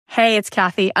Hey, it's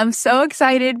Kathy. I'm so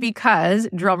excited because,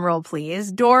 drumroll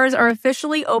please, doors are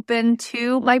officially open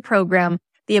to my program,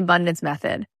 The Abundance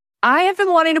Method. I have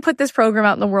been wanting to put this program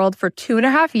out in the world for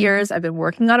 2.5 years. I've been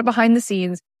working on it behind the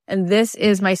scenes, and this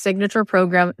is my signature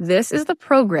program. This is the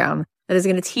program that is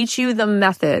going to teach you the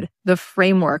method, the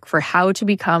framework for how to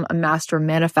become a master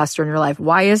manifestor in your life.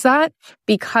 Why is that?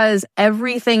 Because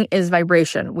everything is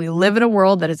vibration. We live in a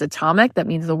world that is atomic. That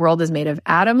means the world is made of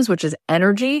atoms, which is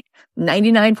energy.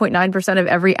 99.9% of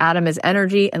every atom is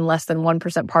energy and less than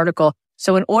 1% particle.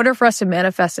 So in order for us to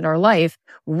manifest in our life,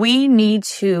 we need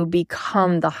to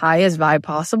become the highest vibe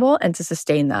possible and to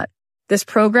sustain that. This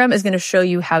program is going to show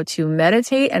you how to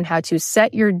meditate and how to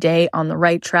set your day on the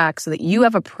right track so that you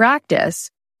have a practice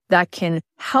that can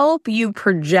help you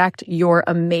project your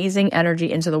amazing energy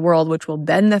into the world, which will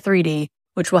bend the 3D,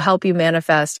 which will help you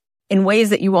manifest in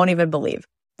ways that you won't even believe.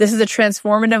 This is a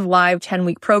transformative live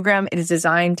 10-week program. It is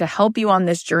designed to help you on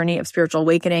this journey of spiritual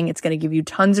awakening. It's going to give you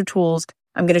tons of tools.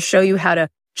 I'm going to show you how to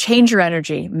change your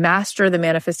energy, master the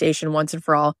manifestation once and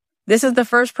for all. This is the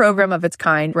first program of its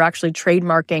kind. We're actually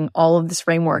trademarking all of this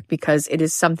framework because it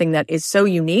is something that is so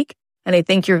unique, and I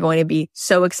think you're going to be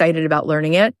so excited about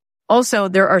learning it. Also,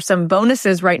 there are some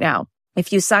bonuses right now.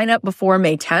 If you sign up before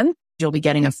May 10th, you'll be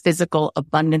getting a physical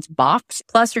abundance box.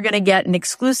 Plus, you're going to get an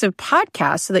exclusive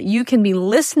podcast so that you can be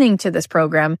listening to this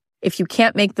program. If you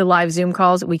can't make the live Zoom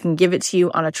calls, we can give it to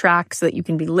you on a track so that you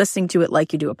can be listening to it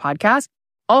like you do a podcast.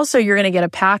 Also, you're going to get a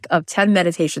pack of 10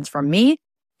 meditations from me.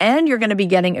 And you're going to be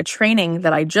getting a training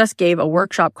that I just gave, a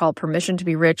workshop called Permission to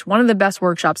be Rich, one of the best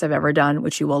workshops I've ever done,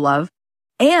 which you will love.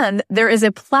 And there is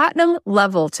a platinum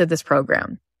level to this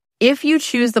program. If you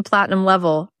choose the platinum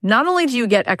level, not only do you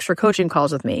get extra coaching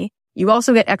calls with me, you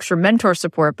also get extra mentor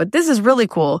support, but this is really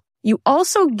cool. You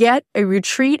also get a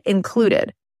retreat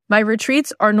included. My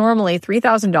retreats are normally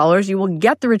 $3,000. You will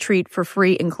get the retreat for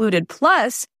free included.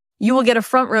 Plus, you will get a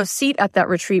front row seat at that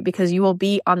retreat because you will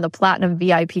be on the platinum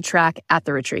VIP track at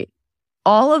the retreat.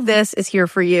 All of this is here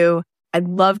for you. I'd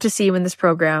love to see you in this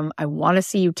program. I want to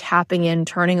see you tapping in,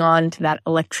 turning on to that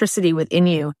electricity within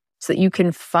you so that you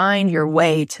can find your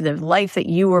way to the life that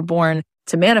you were born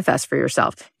to manifest for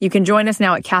yourself. You can join us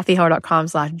now at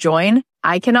kathyheller.com/join.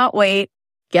 I cannot wait.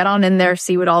 Get on in there,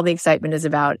 see what all the excitement is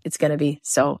about. It's going to be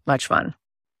so much fun.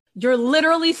 You're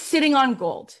literally sitting on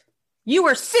gold. You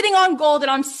are sitting on gold, and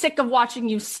I'm sick of watching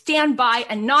you stand by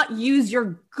and not use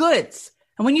your goods.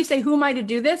 And when you say, who am I to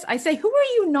do this? I say, who are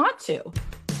you not to?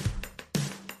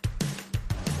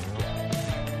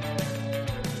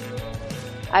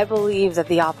 I believe that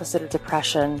the opposite of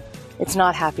depression, it's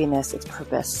not happiness, it's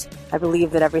purpose. I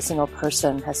believe that every single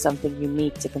person has something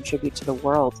unique to contribute to the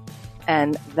world.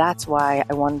 And that's why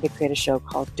I wanted to create a show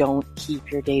called Don't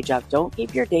Keep Your Day Job. Don't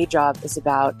Keep Your Day Job is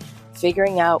about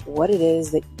figuring out what it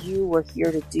is that you were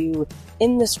here to do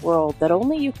in this world that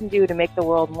only you can do to make the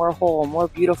world more whole, more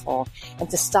beautiful, and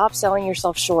to stop selling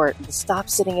yourself short, and to stop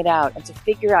sitting it out, and to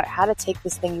figure out how to take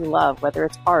this thing you love, whether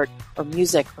it's art or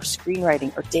music or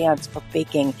screenwriting or dance or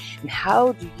baking, and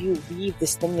how do you weave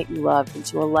this thing that you love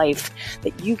into a life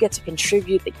that you get to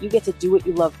contribute, that you get to do what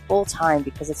you love full time,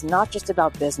 because it's not just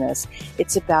about business,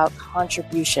 it's about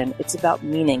contribution, it's about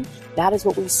meaning. That is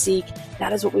what we seek,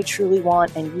 that is what we truly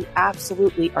want, and you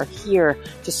absolutely are here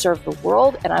to serve the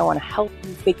world, and I want to help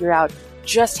you figure out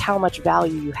just how much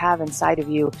value you have inside of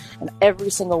you. And every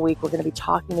single week, we're going to be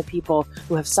talking to people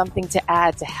who have something to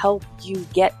add to help you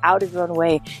get out of your own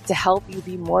way, to help you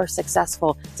be more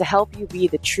successful, to help you be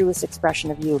the truest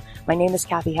expression of you. My name is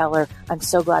Kathy Heller. I'm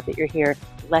so glad that you're here.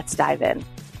 Let's dive in.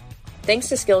 Thanks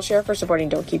to Skillshare for supporting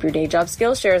Don't Keep Your Day Job.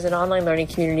 Skillshare is an online learning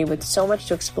community with so much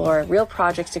to explore, real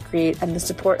projects to create, and the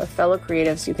support of fellow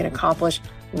creatives so you can accomplish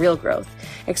real growth.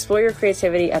 Explore your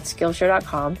creativity at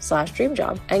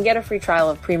Skillshare.com/dreamjob and get a free trial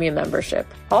of premium membership.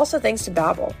 Also thanks to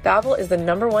Babbel. Babbel is the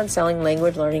 #1 selling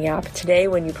language learning app. Today,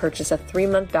 when you purchase a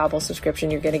 3-month Babbel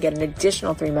subscription, you're going to get an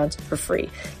additional 3 months for free.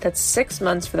 That's 6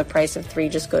 months for the price of 3.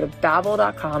 Just go to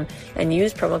Babbel.com and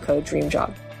use promo code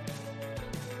DREAMJOB.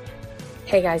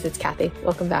 Hey guys, it's Kathy.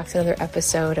 Welcome back to another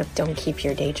episode of Don't Keep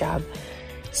Your Day Job.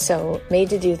 So, Made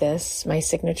to Do This, my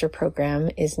signature program,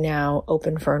 is now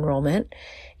open for enrollment.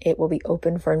 It will be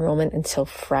open for enrollment until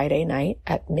Friday night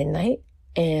at midnight.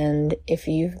 And if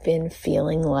you've been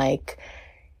feeling like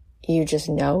you just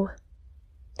know,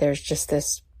 there's just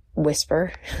this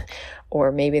whisper,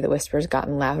 or maybe the whisper's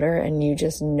gotten louder and you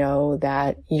just know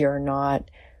that you're not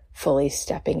fully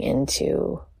stepping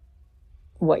into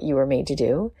what you were made to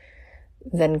do,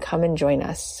 then come and join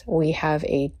us. We have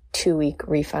a 2-week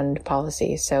refund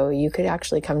policy. So you could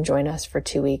actually come join us for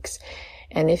 2 weeks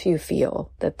And if you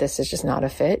feel that this is just not a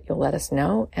fit, you'll let us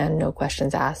know, and no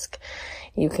questions asked,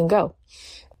 you can go.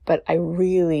 But I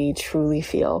really, truly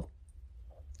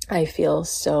I feel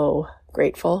so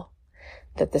grateful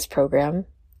that this program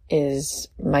is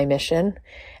my mission.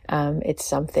 It's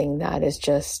something that is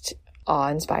just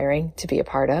awe-inspiring to be a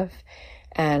part of.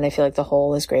 And I feel like the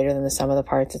whole is greater than the sum of the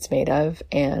parts it's made of.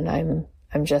 And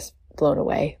I'm just blown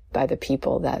away by the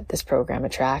people that this program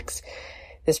attracts.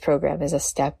 This program is a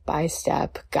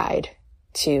step-by-step guide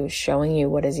to showing you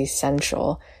what is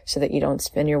essential so that you don't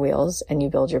spin your wheels and you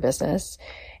build your business.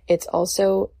 It's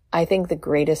also, I think, the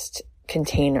greatest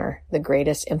container, the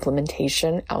greatest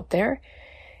implementation out there.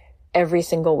 Every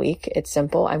single week, it's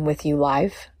simple. I'm with you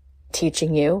live,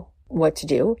 teaching you what to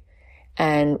do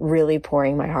and really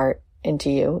pouring my heart into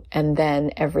you. And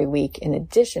then every week, in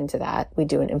addition to that, we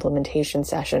do an implementation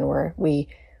session where we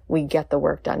get the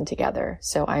work done together.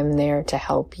 So I'm there to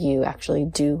help you actually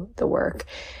do the work.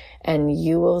 And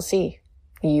you will see,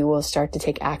 you will start to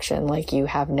take action like you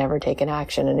have never taken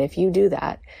action. And if you do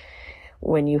that,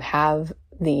 when you have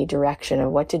the direction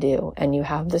of what to do and you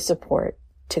have the support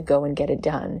to go and get it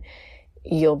done,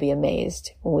 you'll be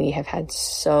amazed. We have had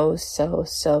so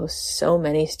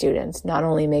many students not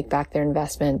only make back their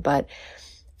investment, but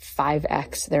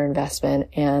 5x their investment.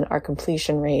 And our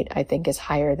completion rate, I think, is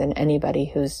higher than anybody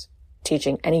who's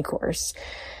teaching any course.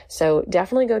 So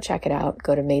definitely go check it out.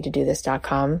 Go to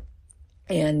madetodothis.com.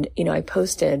 And, I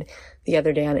posted the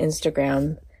other day on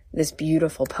Instagram this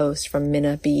beautiful post from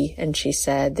Minna B. And she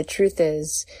said, the truth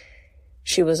is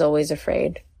she was always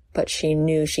afraid, but she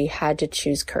knew she had to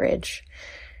choose courage.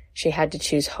 She had to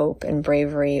choose hope and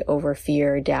bravery over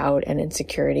fear, doubt, and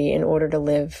insecurity in order to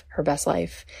live her best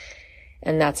life.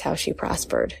 And that's how she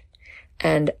prospered.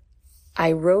 And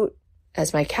I wrote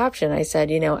as my caption, I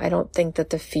said, I don't think that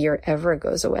the fear ever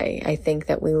goes away. I think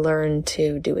that we learn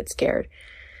to do it scared.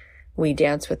 We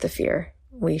dance with the fear.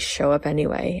 We show up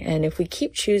anyway. And if we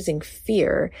keep choosing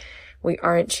fear, we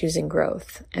aren't choosing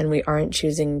growth and we aren't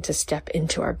choosing to step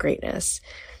into our greatness.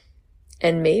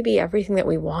 And maybe everything that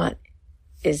we want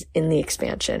is in the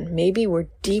expansion. Maybe we're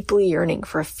deeply yearning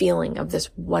for a feeling of this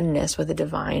oneness with the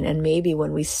divine. And maybe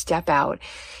when we step out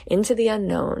into the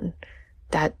unknown,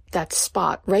 that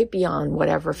spot right beyond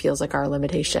whatever feels like our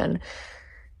limitation,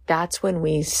 that's when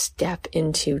we step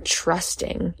into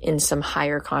trusting in some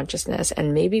higher consciousness.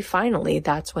 And maybe finally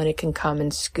that's when it can come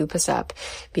and scoop us up,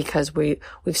 because we've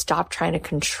stopped trying to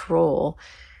control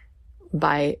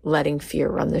by letting fear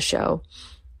run the show.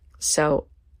 So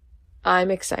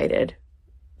I'm excited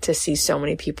to see so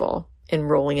many people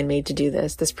enrolling in Made to Do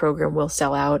This. This program will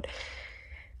sell out.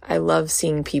 I love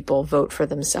seeing people vote for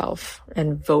themselves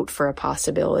and vote for a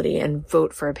possibility and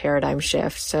vote for a paradigm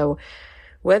shift. So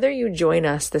whether you join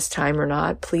us this time or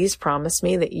not, please promise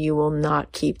me that you will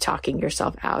not keep talking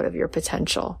yourself out of your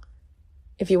potential.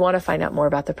 If you want to find out more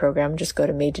about the program, just go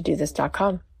to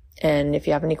madetodothis.com. And if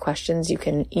you have any questions, you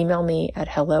can email me at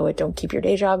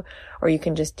hello@don'tkeepyourdayjob, or you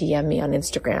can just DM me on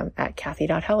Instagram at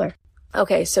Kathy.Heller.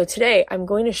 Okay, so today I'm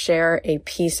going to share a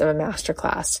piece of a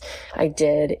masterclass I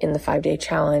did in the 5-day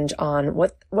challenge on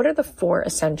what are the 4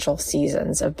 essential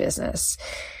seasons of business.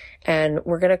 And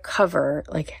we're going to cover,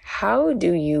 how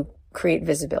do you create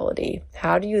visibility?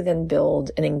 How do you then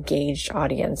build an engaged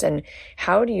audience? And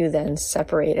how do you then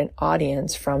separate an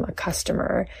audience from a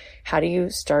customer? How do you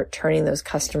start turning those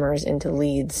customers into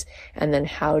leads? And then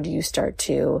how do you start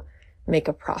to make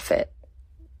a profit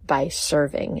by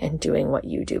serving and doing what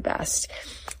you do best?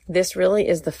 This really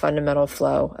is the fundamental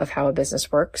flow of how a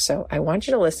business works. So I want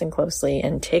you to listen closely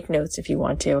and take notes if you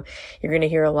want to. You're going to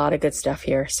hear a lot of good stuff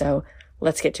here. So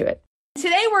let's get to it.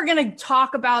 Today, we're going to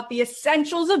talk about the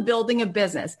essentials of building a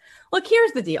business. Look,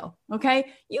 here's the deal,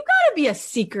 okay? You got to be a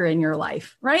seeker in your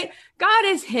life, right? God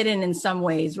is hidden in some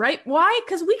ways, right? Why?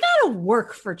 Because we got to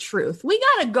work for truth. We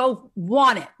got to go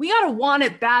want it. We got to want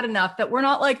it bad enough that we're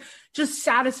not just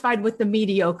satisfied with the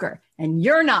mediocre. And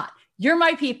you're not. You're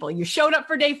my people. You showed up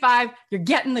for day 5. You're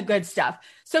getting the good stuff.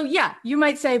 So yeah, you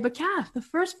might say, but Kath, the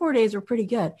first 4 days were pretty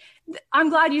good. I'm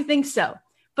glad you think so.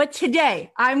 But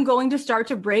today, I'm going to start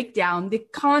to break down the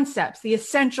concepts, the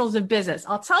essentials of business.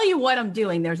 I'll tell you what I'm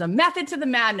doing. There's a method to the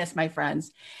madness, my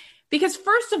friends. Because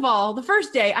first of all, the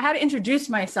first day, I had to introduce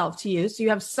myself to you so you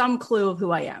have some clue of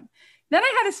who I am. Then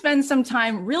I had to spend some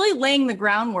time really laying the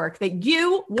groundwork that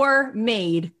you were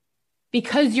made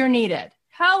because you're needed.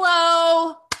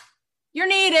 Hello, you're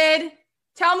needed.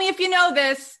 Tell me if you know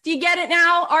this. Do you get it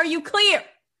now? Are you clear?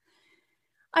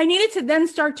 I needed to then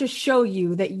start to show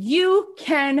you that you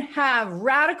can have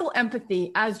radical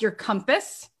empathy as your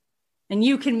compass and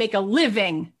you can make a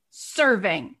living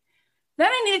serving. Then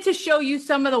I needed to show you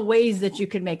some of the ways that you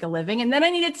could make a living. And then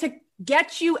I needed to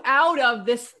get you out of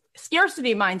this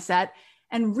scarcity mindset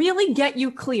and really get you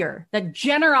clear that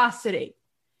generosity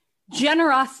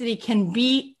can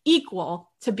be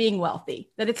equal to being wealthy,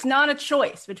 that it's not a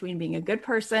choice between being a good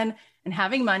person and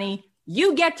having money.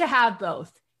 You get to have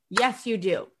both. Yes, you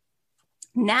do.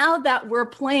 Now that we're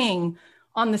playing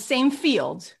on the same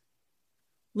field,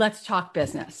 let's talk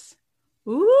business.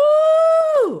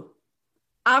 Ooh,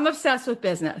 I'm obsessed with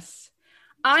business.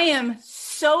 I am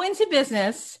so into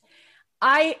business.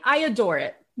 I adore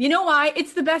it. You know why?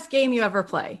 It's the best game you ever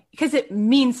play because it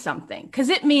means something. Because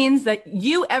it means that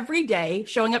you every day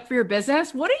showing up for your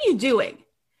business, what are you doing?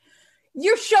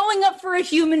 You're showing up for a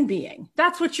human being.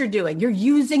 That's what you're doing. You're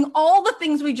using all the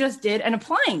things we just did and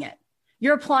applying it.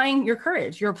 You're applying your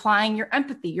courage. You're applying your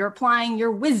empathy. You're applying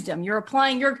your wisdom. You're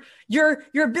applying your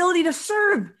ability to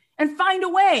serve and find a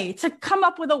way to come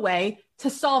up with a way to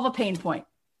solve a pain point.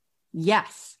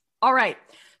 Yes. All right.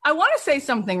 I want to say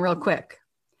something real quick.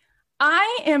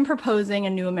 I am proposing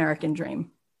a new American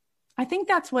dream. I think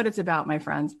that's what it's about, my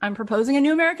friends. I'm proposing a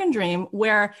new American dream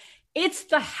where it's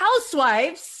the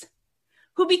housewives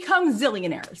who become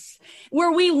zillionaires,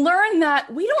 where we learn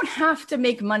that we don't have to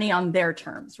make money on their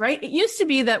terms, right? It used to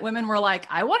be that women were like,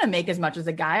 I want to make as much as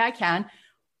a guy I can.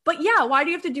 But yeah, why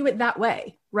do you have to do it that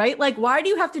way, right? Like, why do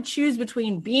you have to choose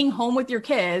between being home with your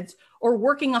kids or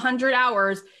working 100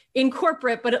 hours in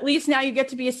corporate, but at least now you get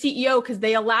to be a CEO because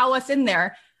they allow us in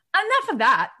there? Enough of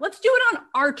that. Let's do it on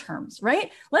our terms, right?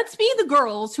 Let's be the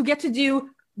girls who get to do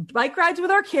bike rides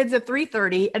with our kids at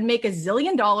 3:30 and make $1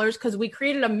 zillion because we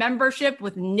created a membership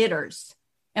with knitters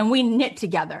and we knit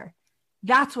together.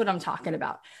 That's what I'm talking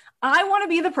about. I want to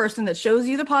be the person that shows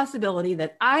you the possibility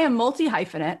that I am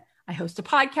multi-hyphenate. I host a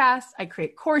podcast. I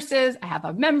create courses. I have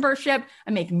a membership.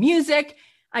 I make music.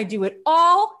 I do it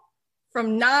all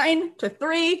from 9 to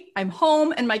 3. I'm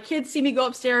home and my kids see me go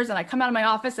upstairs and I come out of my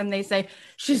office and they say,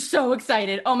 she's so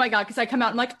excited. Oh my God. Because I come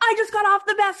out and I'm like, I just got off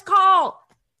the best call.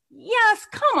 Yes,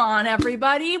 come on,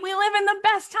 everybody. We live in the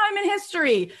best time in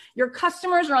history. Your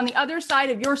customers are on the other side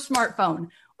of your smartphone.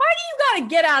 Why do you got to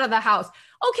get out of the house?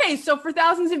 Okay, so for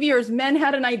thousands of years, men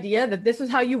had an idea that this is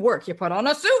how you work. You put on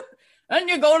a suit and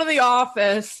you go to the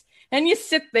office and you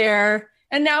sit there.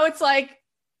 And now it's like,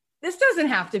 this doesn't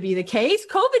have to be the case.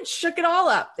 COVID shook it all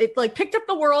up. It like picked up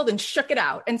the world and shook it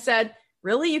out and said,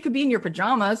 really, you could be in your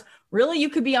pajamas. Really, you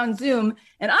could be on Zoom.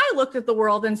 And I looked at the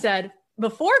world and said,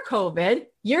 before COVID,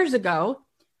 years ago,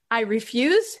 I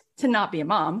refuse to not be a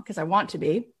mom because I want to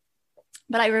be,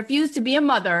 but I refuse to be a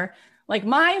mother like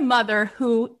my mother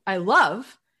who I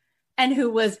love and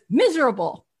who was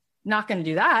miserable. Not going to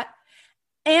do that.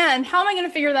 And how am I going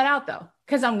to figure that out though?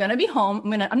 Because I'm going to be home.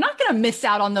 I'm not going to miss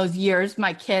out on those years,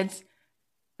 my kids.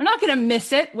 I'm not going to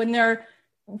miss it when their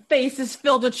face is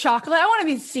filled with chocolate. I want to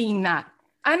be seeing that.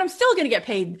 And I'm still going to get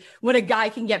paid what a guy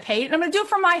can get paid. And I'm going to do it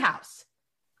from my house.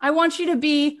 I want you to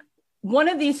be one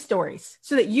of these stories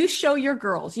so that you show your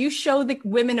girls, you show the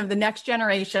women of the next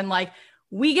generation, like,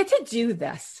 we get to do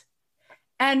this.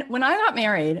 And when I got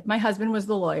married, my husband was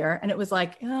the lawyer and it was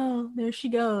like, oh, there she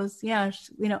goes. Yeah.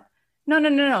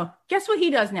 No. Guess what he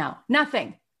does now?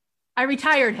 Nothing. I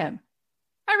retired him.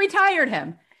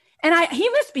 And he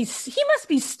must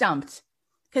be stumped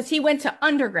because he went to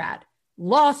undergrad,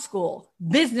 law school,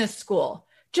 business school,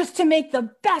 just to make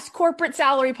the best corporate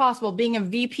salary possible, being a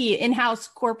VP, in-house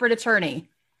corporate attorney,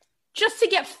 just to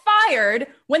get fired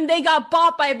when they got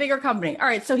bought by a bigger company. All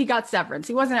right, so he got severance.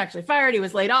 He wasn't actually fired. He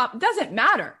was laid off. It doesn't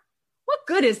matter. What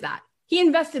good is that? He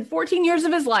invested 14 years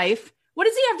of his life. What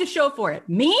does he have to show for it?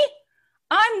 Me?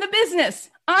 I'm the business.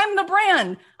 I'm the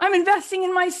brand. I'm investing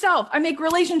in myself. I make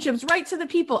relationships right to the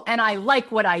people, and I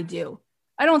like what I do.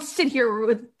 I don't sit here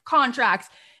with contracts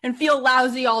and feel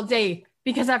lousy all day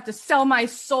because I have to sell my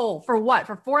soul for what?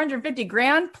 For 450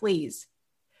 grand? Please.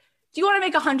 Do you want to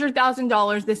make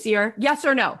 $100,000 this year? Yes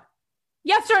or no?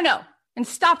 Yes or no? And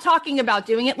stop talking about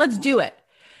doing it. Let's do it.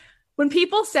 When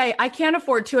people say, I can't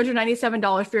afford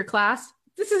 $297 for your class,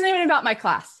 this isn't even about my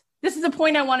class. This is a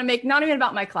point I want to make, not even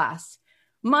about my class.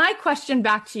 My question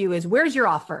back to you is, where's your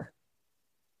offer?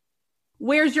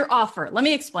 Where's your offer? Let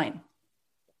me explain.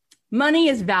 Money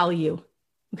is value.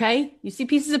 Okay. You see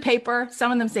pieces of paper. Some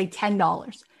of them say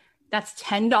 $10. That's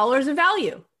 $10 of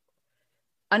value.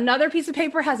 Another piece of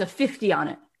paper has a 50 on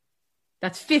it.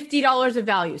 That's $50 of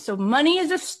value. So money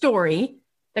is a story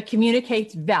that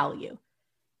communicates value.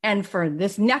 And for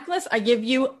this necklace, I give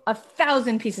you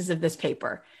 1,000 pieces of this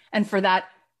paper. And for that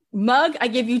mug, I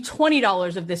give you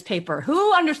 $20 of this paper.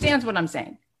 Who understands what I'm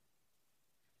saying?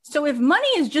 So if money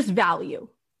is just value,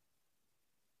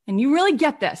 and you really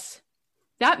get this,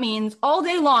 That means all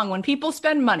day long when people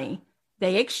spend money,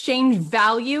 they exchange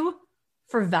value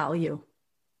for value.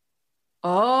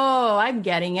 Oh, I'm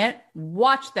getting it.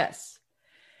 Watch this.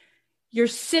 You're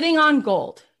sitting on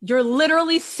gold. You're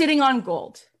literally sitting on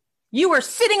gold. You are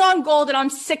sitting on gold, and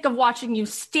I'm sick of watching you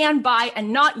stand by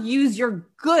and not use your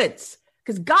goods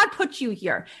because God put you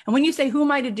here. And when you say, who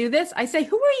am I to do this? I say,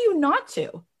 who are you not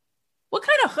to? What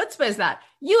kind of chutzpah is that?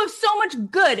 You have so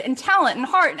much good and talent and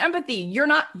heart and empathy. You're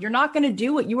not going to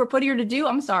do what you were put here to do.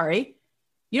 I'm sorry.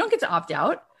 You don't get to opt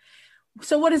out.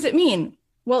 So what does it mean?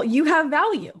 Well, you have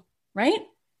value, right?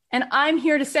 And I'm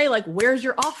here to say, like, where's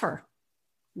your offer?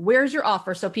 Where's your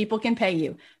offer so people can pay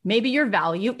you? Maybe your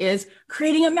value is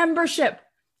creating a membership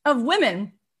of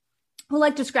women who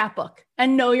like to scrapbook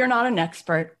and know you're not an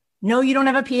expert. No, you don't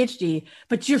have a PhD,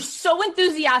 but you're so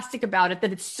enthusiastic about it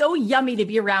that it's so yummy to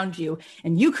be around you.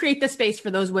 And you create the space for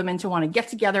those women to want to get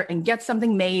together and get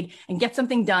something made and get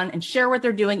something done and share what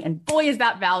they're doing. And boy, is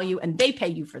that value, and they pay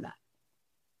you for that.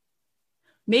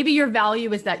 Maybe your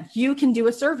value is that you can do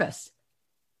a service.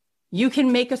 You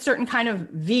can make a certain kind of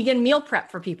vegan meal prep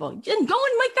for people. Just go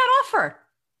and make that offer.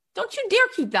 Don't you dare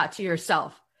keep that to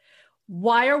yourself.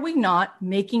 Why are we not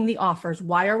making the offers?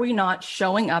 Why are we not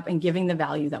showing up and giving the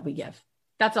value that we give?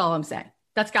 That's all I'm saying.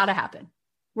 That's got to happen.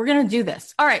 We're going to do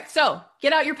this. All right. So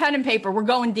get out your pen and paper. We're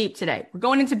going deep today. We're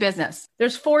going into business.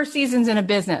 There's 4 seasons in a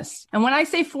business. And when I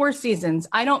say 4 seasons,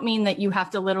 I don't mean that you have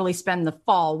to literally spend the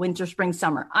fall, winter, spring,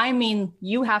 summer. I mean,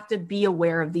 you have to be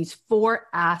aware of these 4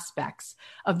 aspects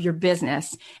of your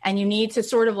business. And you need to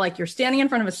sort of, like, you're standing in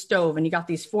front of a stove and you got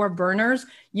these 4 burners.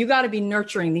 You got to be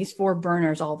nurturing these 4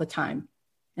 burners all the time.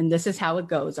 And this is how it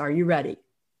goes. Are you ready?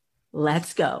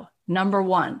 Let's go. Number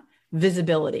 1,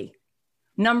 visibility.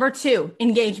 Number 2,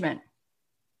 engagement.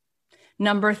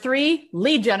 Number 3,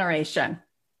 lead generation.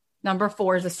 Number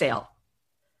 4 is a sale.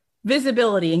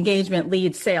 Visibility, engagement,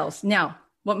 leads, sales. Now,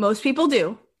 what most people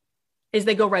do is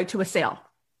they go right to a sale.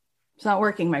 It's not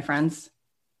working, my friends.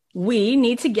 We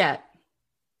need to get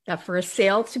that for a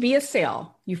sale to be a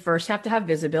sale, you first have to have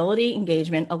visibility,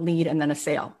 engagement, a lead, and then a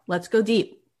sale. Let's go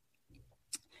deep.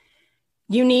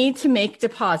 You need to make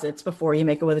deposits before you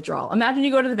make a withdrawal. Imagine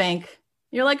you go to the bank.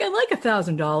 You're like, I'd like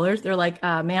 $1,000. They're like,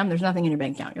 ma'am, there's nothing in your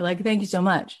bank account. You're like, thank you so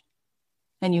much.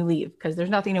 And you leave because there's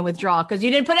nothing to withdraw because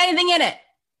you didn't put anything in it.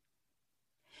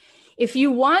 If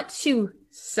you want to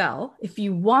sell, if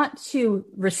you want to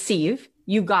receive,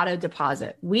 you got to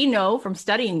deposit. We know from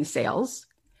studying sales,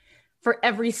 for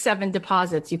every 7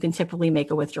 deposits, you can typically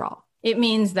make a withdrawal. It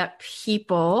means that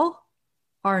people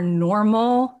are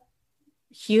normal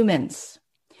humans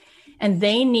and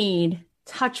they need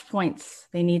touch points.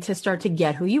 They need to start to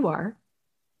get who you are,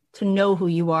 to know who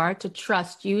you are, to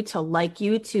trust you, to like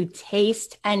you, to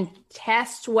taste and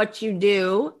test what you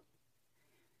do.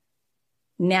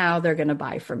 Now they're going to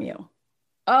buy from you.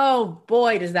 Oh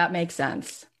boy, does that make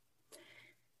sense?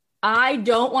 I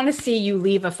don't want to see you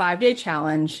leave a 5-day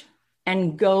challenge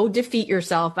and go defeat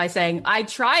yourself by saying, I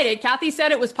tried it. Kathy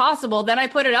said it was possible. Then I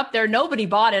put it up there. Nobody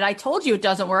bought it. I told you it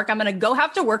doesn't work. I'm going to go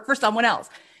have to work for someone else.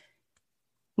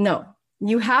 No.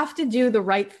 You have to do the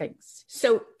right things.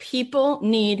 So people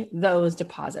need those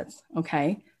deposits.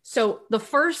 Okay. So the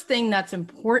first thing that's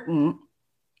important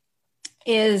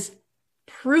is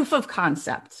proof of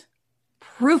concept.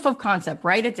 Proof of concept.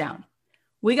 Write it down.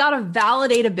 We got to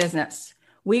validate a business.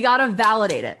 We got to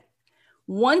validate it.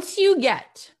 Once you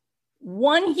get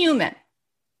one human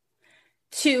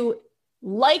to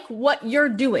like what you're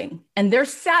doing and they're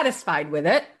satisfied with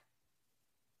it,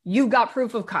 you got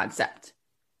proof of concept.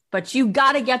 But you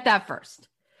got to get that first.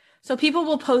 So people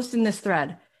will post in this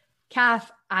thread, Kath,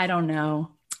 I don't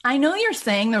know. I know you're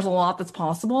saying there's a lot that's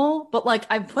possible, but like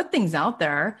I've put things out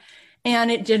there and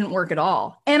it didn't work at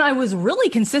all. And I was really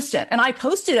consistent and I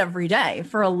posted every day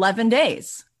for 11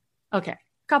 days. Okay,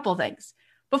 couple things.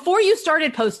 Before you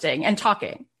started posting and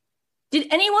talking, did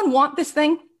anyone want this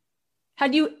thing?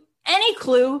 Had you any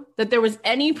clue that there was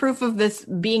any proof of this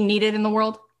being needed in the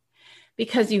world?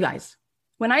 Because you guys,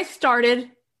 when I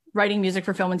started writing music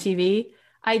for film and TV,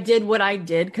 I did what I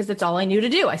did because it's all I knew to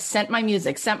do. I sent my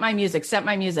music.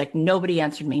 Nobody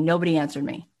answered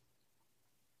me.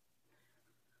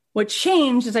 What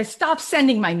changed is I stopped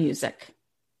sending my music.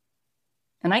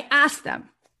 And I asked them,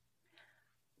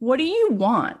 what do you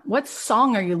want? What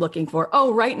song are you looking for?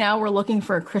 Oh, right now we're looking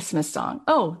for a Christmas song.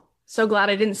 Oh, so glad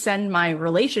I didn't send my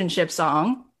relationship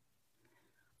song.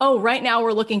 Oh, right now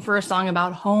we're looking for a song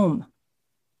about home.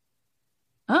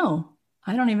 Oh,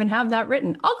 I don't even have that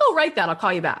written. I'll go write that. I'll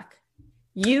call you back.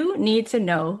 You need to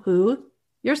know who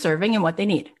you're serving and what they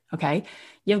need. Okay.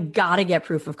 You've got to get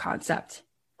proof of concept.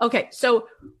 Okay. So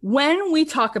when we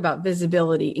talk about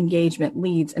visibility, engagement,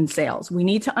 leads, and sales, we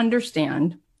need to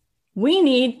understand we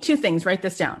need two things. Write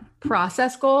this down: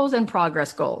 process goals and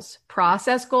progress goals.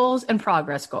 Process goals and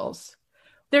progress goals.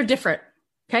 They're different.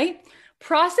 Okay.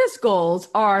 Process goals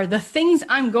are the things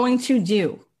I'm going to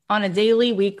do on a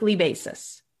daily, weekly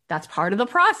basis. That's part of the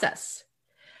process.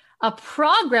 A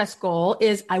progress goal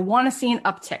is I want to see an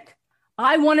uptick.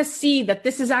 I want to see that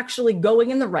this is actually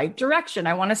going in the right direction.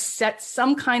 I want to set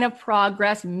some kind of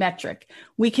progress metric.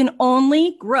 We can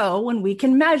only grow when we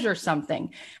can measure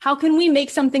something. How can we make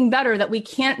something better that we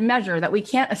can't measure, that we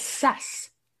can't assess?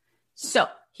 So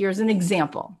here's an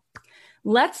example.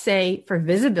 Let's say for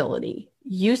visibility,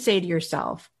 you say to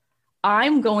yourself,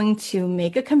 I'm going to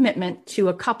make a commitment to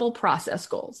a couple process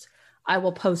goals. I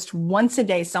will post once a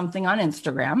day something on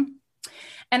Instagram,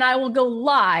 and I will go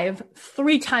live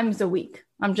 3 times a week.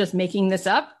 I'm just making this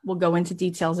up. We'll go into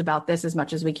details about this as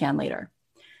much as we can later.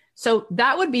 So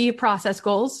that would be process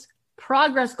goals.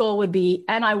 Progress goal would be,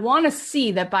 and I want to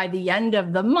see that by the end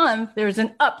of the month, there's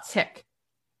an uptick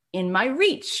in my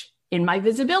reach, in my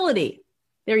visibility.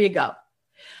 There you go.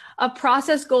 A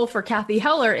process goal for Cathy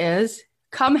Heller is,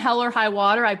 come hell or high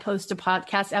water, I post a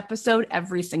podcast episode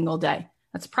every single day.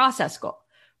 That's a process goal.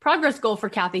 Progress goal for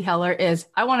Cathy Heller is,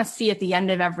 I want to see at the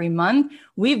end of every month,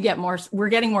 we're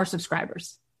getting more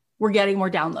subscribers. We're getting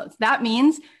more downloads. That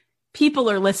means people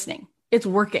are listening. It's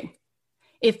working.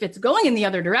 If it's going in the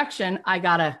other direction, I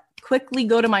got to quickly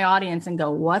go to my audience and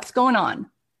go, what's going on?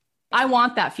 I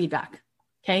want that feedback.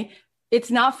 Okay.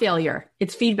 It's not failure.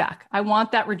 It's feedback. I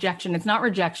want that rejection. It's not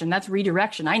rejection. That's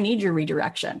redirection. I need your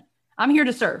redirection. I'm here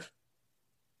to serve.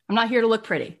 I'm not here to look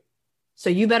pretty. So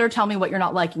you better tell me what you're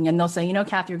not liking. And they'll say, you know,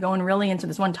 Kath, you're going really into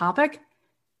this one topic,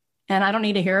 and I don't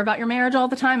need to hear about your marriage all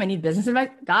the time. I need business advice.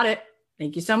 Got it.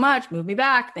 Thank you so much. Move me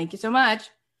back. Thank you so much.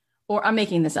 Or I'm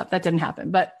making this up. That didn't happen,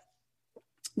 but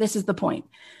this is the point.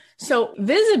 So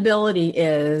visibility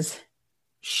is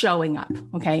showing up.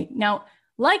 Okay. Now,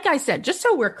 like I said, just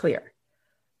so we're clear,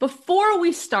 before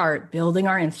we start building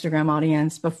our Instagram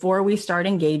audience, before we start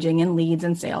engaging in leads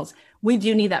and sales, we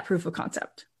do need that proof of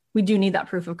concept. We do need that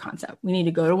proof of concept. We need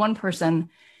to go to one person.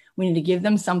 We need to give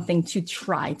them something to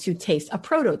try, to taste, a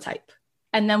prototype.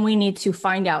 And then we need to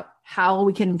find out how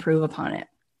we can improve upon it.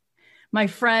 My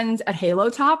friends at Halo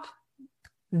Top,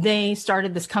 they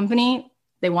started this company.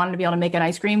 They wanted to be able to make an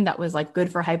ice cream that was like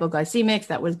good for hypoglycemics,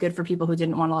 that was good for people who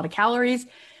didn't want a lot of calories.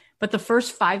 But the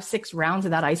first 5-6 rounds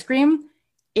of that ice cream,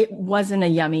 it wasn't a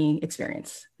yummy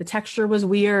experience. The texture was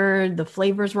weird. The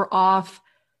flavors were off.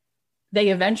 They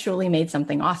eventually made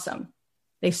something awesome.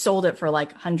 They sold it for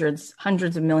like hundreds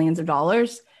of millions of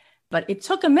dollars, but it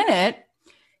took a minute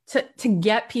to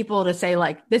get people to say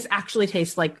like, this actually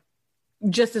tastes like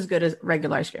just as good as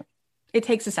regular ice cream. It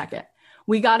takes a second.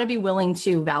 We got to be willing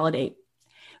to validate.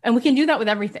 And we can do that with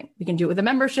everything. We can do it with a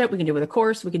membership. We can do it with a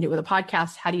course. We can do it with a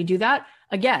podcast. How do you do that?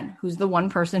 Again, who's the one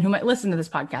person who might listen to this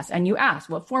podcast? And you ask,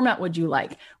 what format would you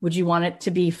like? Would you want it to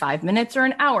be 5 minutes or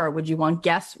an hour? Would you want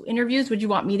guest interviews? Would you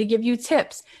want me to give you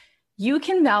tips? You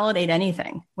can validate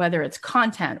anything, whether it's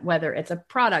content, whether it's a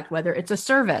product, whether it's a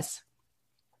service,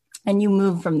 and you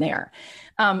move from there.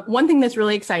 One thing that's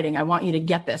really exciting, I want you to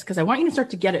get this because I want you to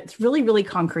start to get it. It's really, really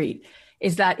concrete,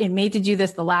 is that in Made to Do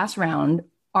This, the last round,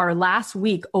 our last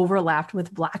week overlapped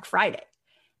with Black Friday.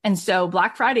 And so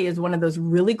Black Friday is one of those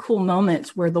really cool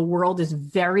moments where the world is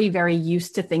very, very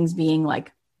used to things being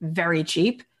like very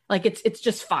cheap. Like it's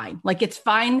just fine. Like it's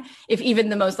fine if even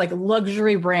the most like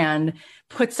luxury brand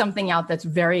puts something out that's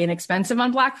very inexpensive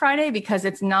on Black Friday because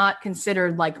it's not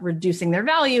considered like reducing their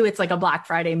value. It's like a Black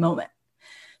Friday moment.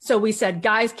 So we said,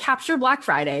 guys, capture Black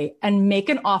Friday and make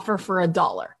an offer for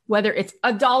 $1, whether it's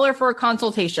 $1 for a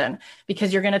consultation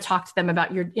because you're going to talk to them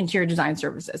about your interior design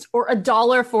services, or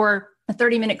 $1 for a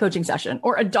 30-minute coaching session,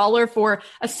 or $1 for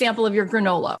a sample of your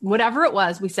granola. Whatever it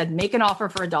was, we said, make an offer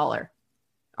for $1.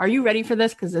 Are you ready for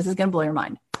this? Because this is going to blow your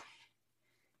mind.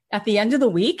 At the end of the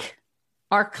week,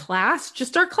 our class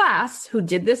who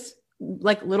did this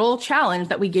like little challenge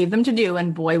that we gave them to do,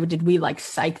 and boy, did we like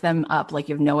psych them up. Like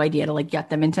you have no idea, to like get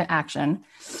them into action.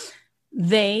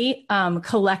 They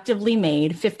collectively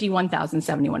made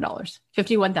 $51,071.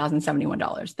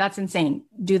 $51,071. That's insane.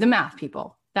 Do the math,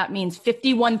 people. That means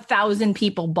 51,000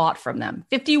 people bought from them.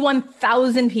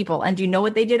 51,000 people. And do you know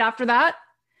what they did after that?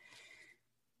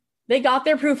 They got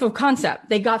their proof of concept.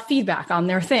 They got feedback on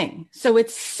their thing. So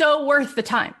it's so worth the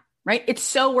time, right? It's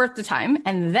so worth the time.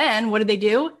 And then what did they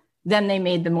do? Then they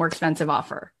made the more expensive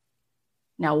offer.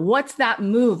 Now, what's that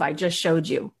move I just showed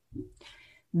you?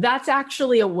 That's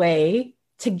actually a way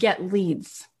to get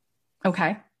leads.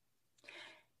 Okay.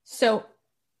 So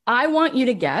I want you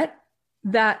to get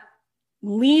that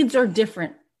leads are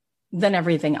different than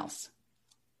everything else.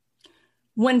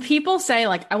 When people say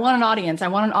like, I want an audience, I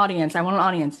want an audience, I want an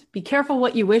audience, be careful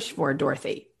what you wish for,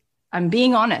 Dorothy. I'm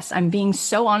being honest. I'm being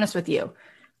so honest with you.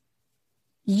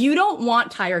 You don't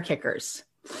want tire kickers.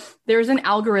 There's an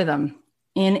algorithm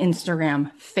in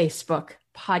Instagram, Facebook,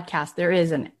 podcast. There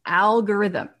is an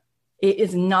algorithm. It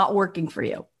is not working for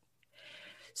you.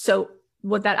 So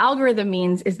what that algorithm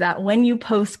means is that when you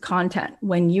post content,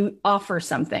 when you offer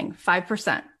something,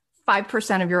 5%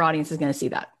 of your audience is going to see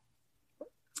that.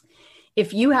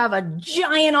 If you have a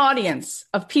giant audience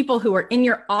of people who are in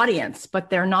your audience, but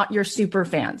they're not your super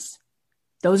fans,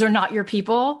 those are not your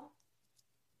people,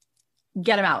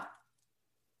 get them out.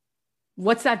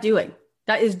 What's that doing?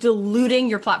 That is diluting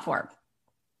your platform.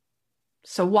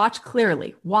 So watch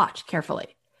clearly, watch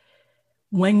carefully.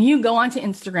 When you go onto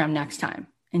Instagram next time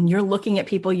and you're looking at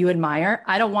people you admire,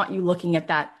 I don't want you looking at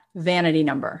that vanity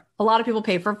number. A lot of people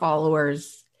pay for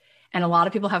followers, and a lot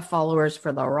of people have followers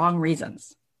for the wrong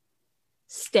reasons.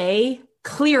 Stay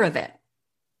clear of it.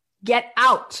 Get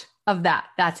out of that.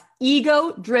 That's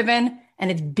ego driven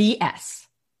and it's BS.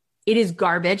 It is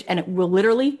garbage and it will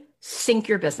literally sink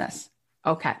your business.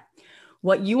 Okay.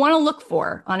 What you want to look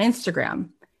for on Instagram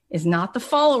is not the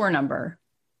follower number.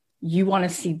 You want to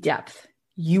see depth.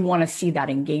 You want to see that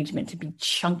engagement to be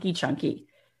chunky.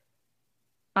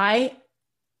 I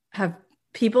have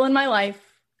people in my life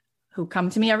who come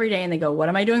to me every day and they go, what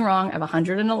am I doing wrong? I have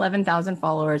 111,000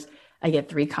 followers. I get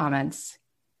 3 comments.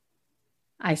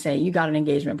 I say, you got an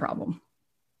engagement problem.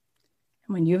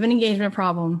 And when you have an engagement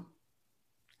problem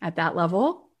at that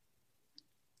level,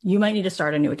 you might need to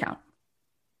start a new account.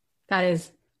 That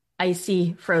is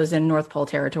icy, frozen North Pole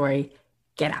territory.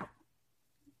 Get out.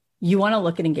 You want to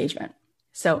look at engagement.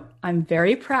 So I'm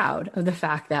very proud of the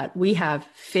fact that we have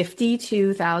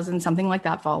 52,000, something like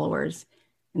that, followers.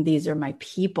 And these are my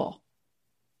people.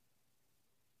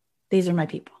 These are my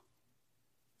people.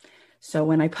 So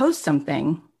when I post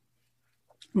something,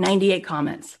 98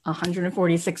 comments,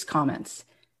 146 comments,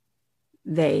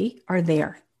 they are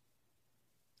there.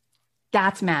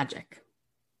 That's magic.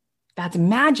 That's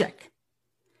magic.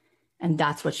 And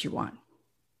that's what you want.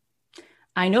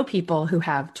 I know people who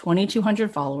have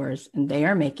 2,200 followers and they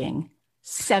are making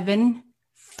 7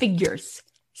 figures.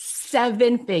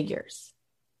 7 figures.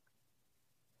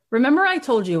 Remember I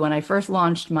told you when I first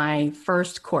launched my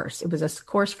first course, it was a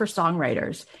course for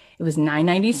songwriters. It was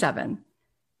 $997.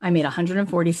 I made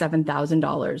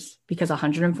 $147,000 because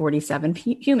 147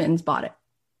 humans bought it.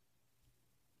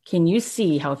 Can you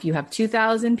see how if you have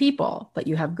 2,000 people, but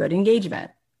you have good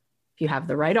engagement, if you have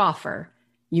the right offer,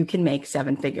 you can make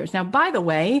 7 figures. Now, by the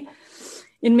way,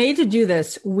 in Made to Do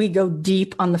This, we go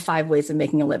deep on the 5 ways of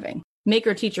making a living.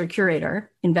 Maker, teacher, curator,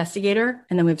 investigator,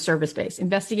 and then we have service-based.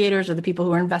 Investigators are the people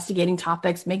who are investigating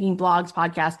topics, making blogs,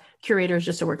 podcasts. Curators,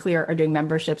 just so we're clear, are doing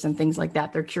memberships and things like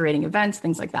that. They're curating events,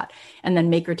 things like that. And then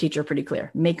maker, teacher, pretty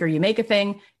clear. Maker, you make a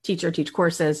thing. Teacher, teach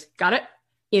courses. Got it?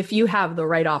 If you have the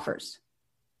right offers,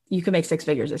 you can make 6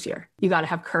 figures this year. You got to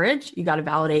have courage. You got to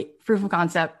validate proof of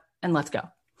concept, and let's go.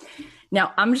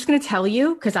 Now, I'm just going to tell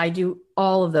you, because I do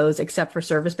all of those except for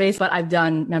service-based, but I've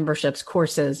done memberships,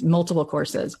 courses, multiple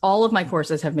courses. All of my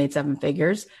courses have made 7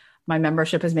 figures. My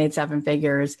membership has made 7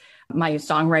 figures. My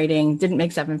songwriting didn't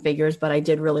make 7 figures, but I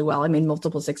did really well. I made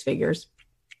multiple 6 figures.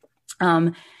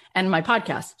 And my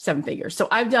podcast, 7 figures. So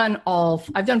I've done 4.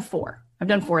 I've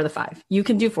done 4 of the 5. You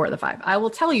can do 4 of the 5. I will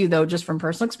tell you though, just from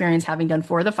personal experience, having done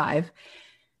 4 of the 5,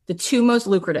 the 2 most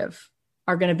lucrative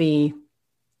are going to be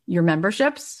your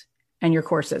memberships and your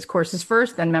courses. Courses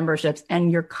first, then memberships.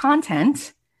 And your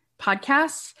content,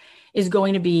 podcasts, is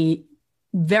going to be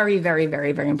very, very,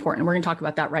 very, very important. We're going to talk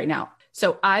about that right now.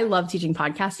 So I love teaching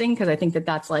podcasting because I think that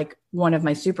that's like one of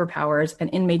my superpowers. And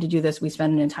in Made to Do This, we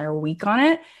spend an entire week on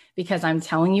it because I'm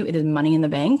telling you, it is money in the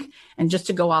bank. And just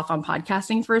to go off on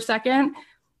podcasting for a second,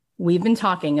 we've been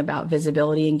talking about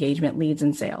visibility, engagement, leads,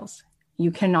 and sales.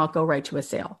 You cannot go right to a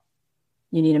sale.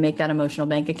 You need to make that emotional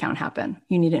bank account happen.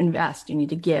 You need to invest. You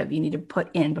need to give. You need to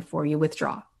put in before you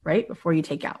withdraw, right? Before you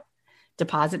take out.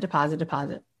 Deposit, deposit,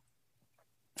 deposit.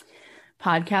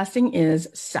 Podcasting is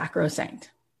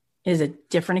sacrosanct. It is a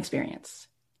different experience.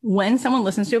 When someone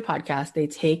listens to a podcast, they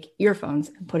take earphones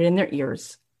and put it in their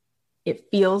ears. It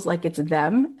feels like it's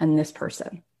them and this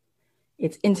person.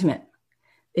 It's intimate.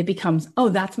 It becomes, oh,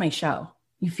 that's my show.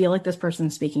 You feel like this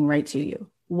person's speaking right to you.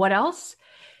 What else?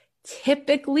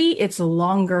 Typically, it's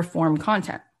longer form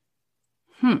content.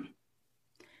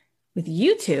 With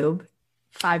YouTube,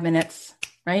 5 minutes,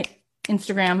 right?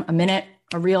 Instagram, a minute,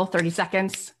 a reel, 30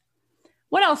 seconds.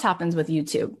 What else happens with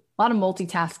YouTube? A lot of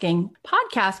multitasking.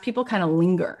 Podcasts, people kind of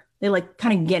linger. They like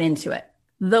kind of get into it.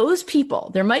 Those people,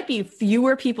 there might be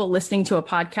fewer people listening to a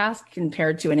podcast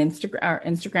compared to an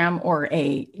Instagram or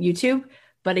a YouTube.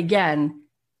 But again,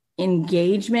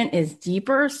 engagement is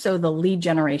deeper, so the lead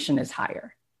generation is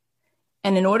higher.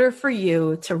 And in order for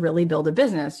you to really build a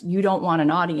business, you don't want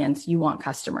an audience, you want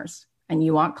customers and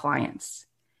you want clients.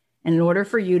 And in order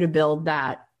for you to build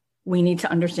that, we need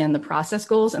to understand the process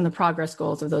goals and the progress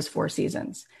goals of those 4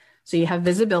 seasons. So you have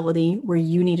visibility where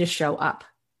you need to show up.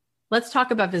 Let's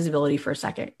talk about visibility for a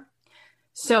second.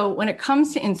 So when it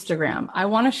comes to Instagram, I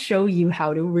want to show you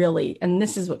how to really, and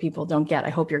this is what people don't get. I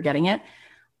hope you're getting it.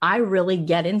 I really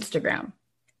get Instagram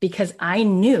because I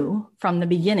knew from the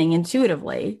beginning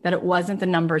intuitively that it wasn't the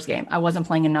numbers game. I wasn't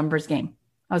playing a numbers game.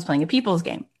 I was playing a people's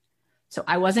game. So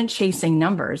I wasn't chasing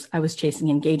numbers. I was chasing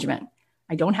engagement.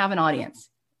 I don't have an audience.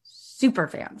 Super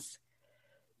fans.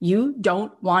 You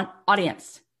don't want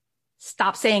audience.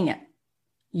 Stop saying it.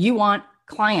 You want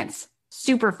clients,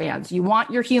 super fans. You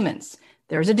want your humans.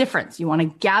 There's a difference. You want to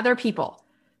gather people.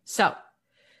 So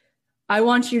I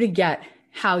want you to get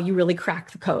how you really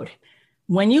crack the code.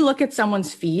 When you look at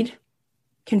someone's feed,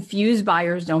 confused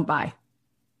buyers don't buy.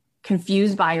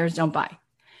 Confused buyers don't buy.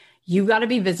 You've got to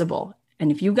be visible.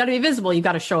 And if you've got to be visible, you've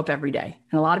got to show up every day.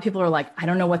 And a lot of people are like, I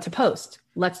don't know what to post.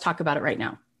 Let's talk about it right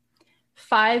now.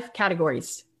 5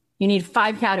 categories. You need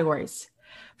 5 categories.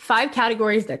 5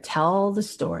 categories that tell the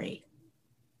story.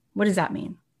 What does that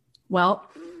mean? Well,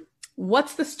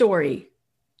 what's the story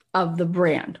of the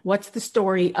brand? What's the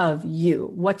story of you?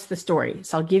 What's the story?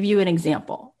 So I'll give you an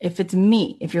example. If it's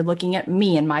me, if you're looking at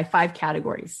me and my 5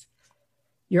 categories,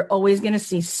 you're always going to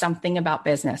see something about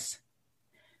business.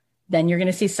 Then you're going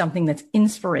to see something that's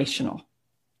inspirational.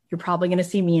 You're probably going to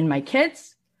see me and my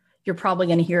kids. You're probably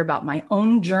going to hear about my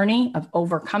own journey of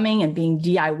overcoming and being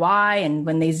DIY and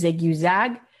when they zig, you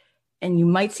zag. And you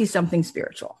might see something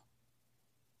spiritual.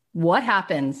 What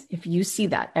happens if you see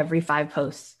that every 5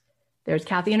 posts? There's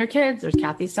Kathy and her kids. There's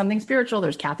Kathy something spiritual.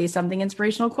 There's Kathy something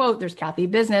inspirational quote. There's Kathy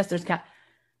business. There's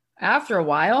After a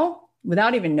while,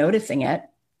 without even noticing it,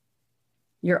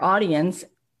 your audience,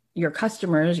 your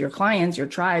customers, your clients, your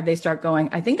tribe, they start going,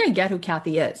 I think I get who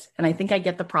Kathy is. And I think I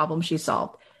get the problem she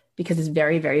solved because it's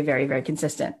very, very, very, very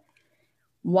consistent.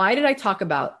 Why did I talk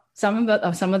about some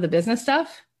of the business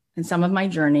stuff and some of my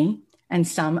journey and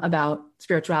some about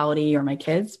spirituality or my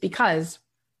kids? Because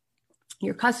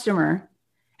your customer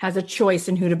has a choice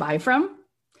in who to buy from.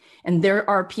 And there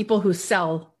are people who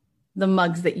sell the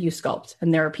mugs that you sculpt.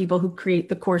 And there are people who create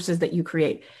the courses that you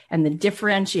create. And the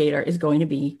differentiator is going to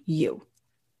be you.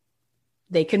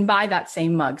 They can buy that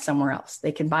same mug somewhere else.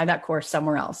 They can buy that course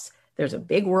somewhere else. There's a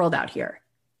big world out here,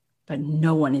 but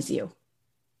no one is you.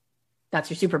 That's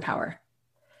your superpower.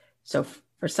 So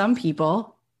for some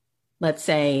people, let's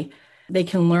say they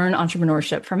can learn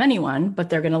entrepreneurship from anyone, but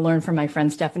they're going to learn from my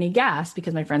friend Stephanie Gass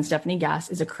because my friend Stephanie Gass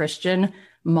is a Christian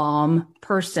mom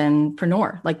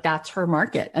personpreneur. Like that's her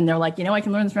market. And they're like, I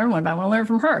can learn this from everyone, but I want to learn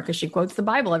from her because she quotes the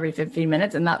Bible every 15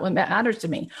 minutes and that's what matters to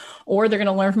me. Or they're going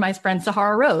to learn from my friend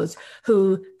Sahara Rose,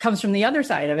 who comes from the other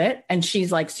side of it. And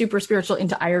she's like super spiritual,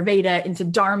 into Ayurveda, into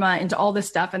Dharma, into all this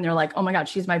stuff. And they're like, oh my God,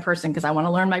 she's my person because I want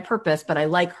to learn my purpose, but I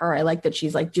like her. I like that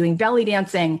she's like doing belly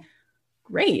dancing.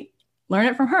 Great. Learn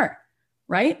it from her.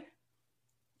 Right?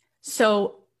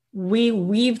 So we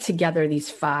weave together these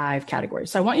 5 categories.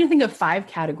 So I want you to think of 5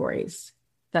 categories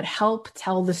that help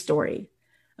tell the story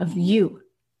of you,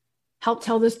 help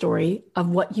tell the story of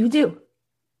what you do.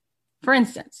 For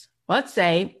instance, let's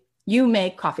say you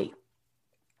make coffee.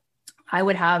 I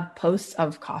would have posts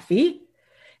of coffee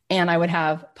and I would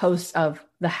have posts of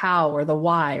the how or the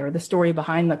why or the story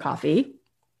behind the coffee.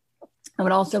 I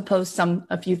would also post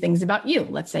a few things about you.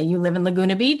 Let's say you live in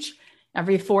Laguna Beach.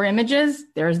 Every 4 images,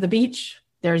 there's the beach.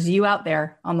 There's you out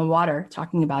there on the water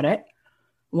talking about it.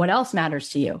 What else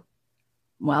matters to you?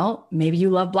 Well, maybe you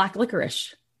love black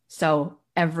licorice. So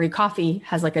every coffee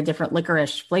has like a different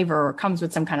licorice flavor or comes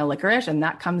with some kind of licorice, and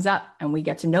that comes up and we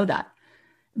get to know that.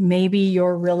 Maybe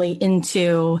you're really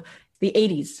into the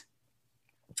 80s.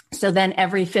 So then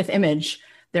every 5th image,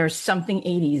 there's something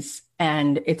 80s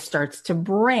and it starts to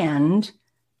brand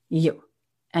you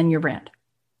and your brand.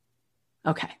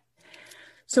 Okay.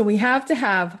 So we have to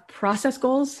have process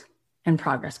goals and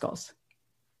progress goals,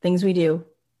 things we do,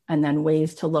 and then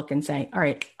ways to look and say, all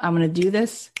right, I'm going to do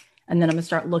this. And then I'm going to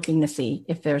start looking to see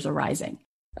if there's a rising.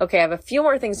 Okay, I have a few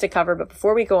more things to cover, but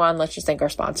before we go on, let's just thank our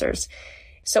sponsors.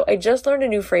 So I just learned a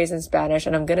new phrase in Spanish,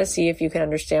 and I'm going to see if you can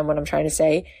understand what I'm trying to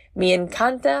say. Me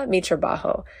encanta mi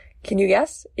trabajo. Can you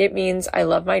guess? It means I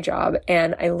love my job,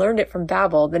 and I learned it from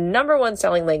Babbel, the #1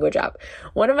 selling language app.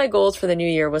 One of my goals for the new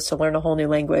year was to learn a whole new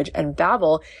language, and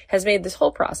Babbel has made this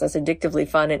whole process addictively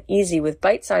fun and easy with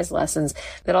bite-sized lessons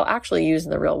that I'll actually use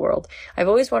in the real world. I've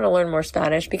always wanted to learn more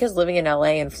Spanish because living in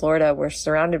LA and Florida, we're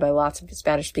surrounded by lots of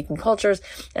Spanish-speaking cultures,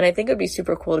 and I think it would be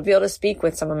super cool to be able to speak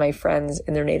with some of my friends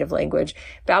in their native language.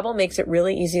 Babbel makes it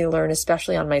really easy to learn,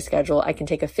 especially on my schedule. I can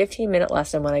take a 15-minute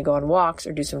lesson when I go on walks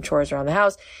or do some chores around the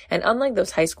house. And unlike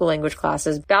those high school language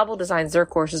classes, Babbel designs their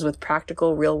courses with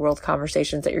practical, real-world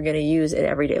conversations that you're going to use in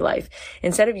everyday life.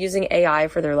 Instead of using AI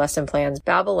for their lesson plans,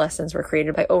 Babbel lessons were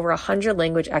created by over 100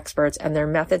 language experts, and their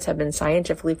methods have been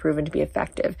scientifically proven to be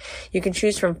effective. You can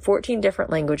choose from 14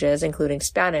 different languages, including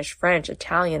Spanish, French,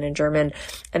 Italian, and German,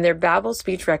 and their Babbel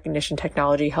speech recognition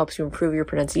technology helps you improve your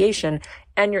pronunciation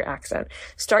and your accent.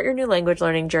 Start your new language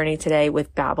learning journey today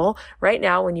with Babbel. Right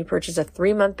now, when you purchase a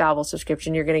 3-month Babbel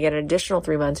subscription, you're going to get an additional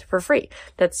 3 months for free.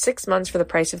 That's 6 months for the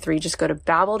price of 3. Just go to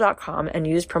Babbel.com and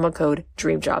use promo code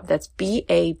DREAMJOB. That's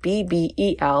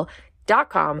BABBEL.com,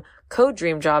 code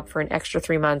DREAMJOB for an extra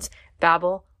 3 months.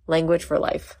 Babbel, language for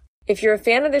life. If you're a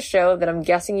fan of this show, then I'm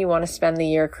guessing you want to spend the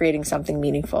year creating something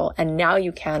meaningful, and now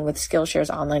you can with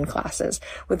Skillshare's online classes.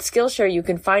 With Skillshare, you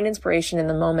can find inspiration in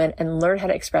the moment and learn how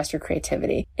to express your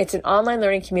creativity. It's an online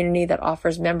learning community that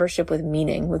offers membership with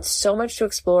meaning. With so much to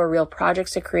explore, real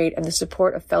projects to create, and the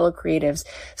support of fellow creatives,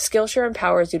 Skillshare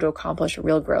empowers you to accomplish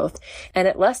real growth. And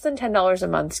at less than $10 a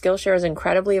month, Skillshare is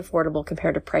incredibly affordable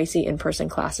compared to pricey in-person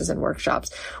classes and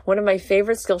workshops. One of my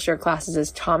favorite Skillshare classes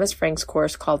is Thomas Frank's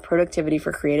course called Productivity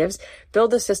for Creatives.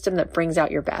 Build a system that brings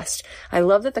out your best. I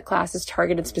love that the class is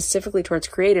targeted specifically towards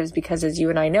creatives because, as you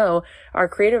and I know, our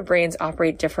creative brains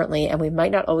operate differently and we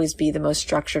might not always be the most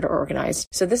structured or organized.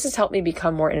 So this has helped me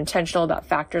become more intentional about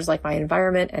factors like my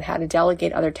environment and how to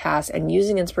delegate other tasks and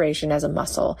using inspiration as a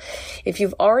muscle. If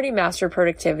you've already mastered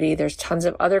productivity, there's tons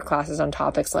of other classes on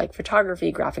topics like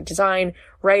photography, graphic design,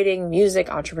 writing, music,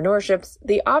 entrepreneurship.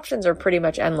 The options are pretty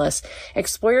much endless.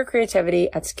 Explore your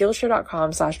creativity at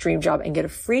Skillshare.com/dreamjob and get a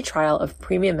free trial of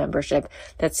premium membership.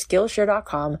 That's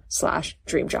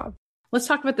Skillshare.com/dreamjob. Let's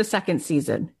talk about the second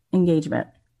season, engagement.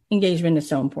 Engagement is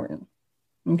so important.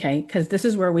 Okay. Because this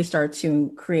is where we start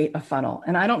to create a funnel.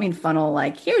 And I don't mean funnel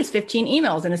like here's 15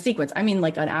 emails in a sequence. I mean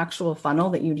like an actual funnel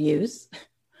that you'd use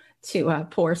to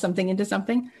pour something into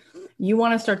something. You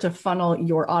want to start to funnel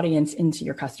your audience into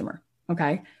your customer.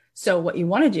 Okay. So what you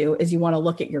want to do is you want to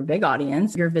look at your big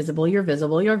audience. You're visible, you're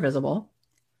visible, you're visible.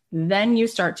 Then you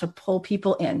start to pull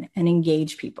people in and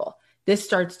engage people. This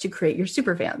starts to create your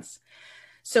super fans.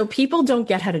 So people don't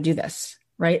get how to do this,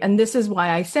 right? And this is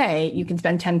why I say you can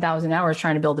spend 10,000 hours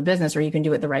trying to build a business, or you can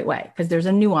do it the right way, because there's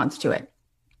a nuance to it.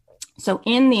 So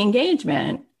in the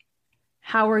engagement,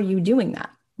 how are you doing that,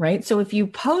 right? So if you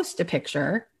post a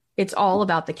picture, it's all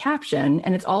about the caption,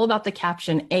 and it's all about the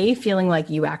caption, A, feeling like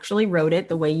you actually wrote it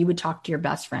the way you would talk to your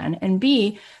best friend, and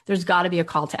B, there's got to be a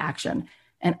call to action.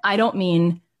 And I don't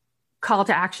mean call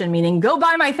to action meaning go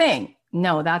buy my thing.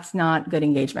 No, that's not good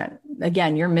engagement.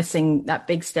 Again, you're missing that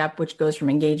big step, which goes from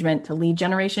engagement to lead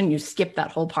generation. You skip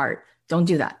that whole part. Don't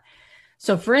do that.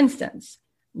 So for instance,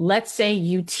 let's say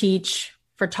you teach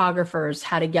photographers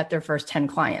how to get their first 10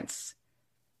 clients.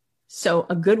 So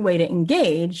a good way to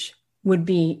engage would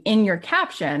be in your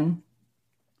caption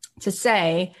to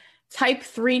say, type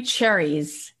 3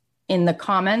 cherries in the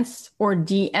comments or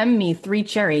DM me 3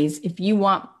 cherries if you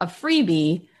want a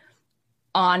freebie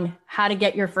on how to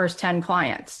get your first 10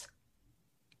 clients.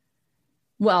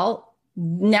 Well,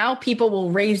 now people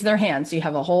will raise their hands. So you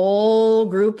have a whole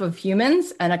group of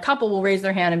humans and a couple will raise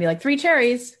their hand and be like, 3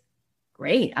 cherries.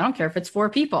 Great. I don't care if it's 4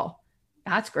 people.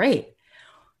 That's great.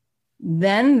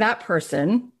 Then that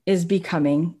person is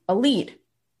becoming a lead.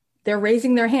 They're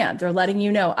raising their hand. They're letting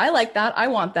you know, I like that. I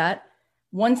want that.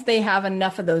 Once they have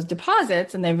enough of those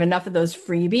deposits and they have enough of those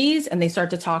freebies and they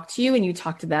start to talk to you and you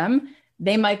talk to them,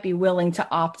 they might be willing to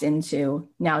opt into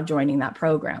now joining that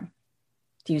program.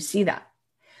 Do you see that?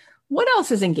 What else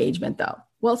is engagement though?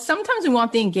 Well, sometimes we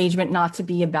want the engagement not to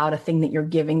be about a thing that you're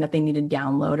giving that they need to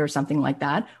download or something like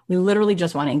that. We literally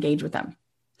just want to engage with them.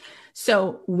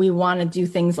 So we want to do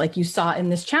things like you saw in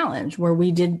this challenge where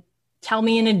we did tell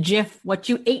me in a GIF what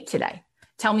you ate today.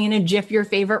 Tell me in a GIF your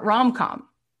favorite rom-com.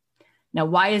 Now,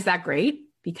 why is that great?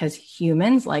 Because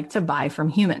humans like to buy from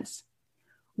humans.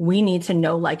 We need to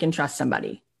know, like, and trust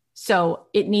somebody. So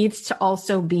it needs to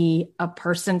also be a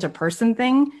person-to-person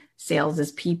thing. Sales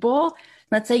is people.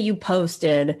 Let's say you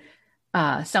posted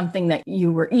something that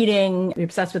you were eating, you're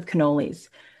obsessed with cannolis.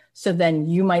 So then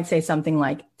you might say something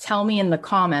like, tell me in the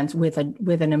comments with an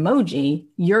emoji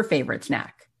your favorite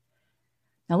snack.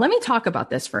 Now, let me talk about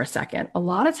this for a second. A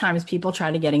lot of times people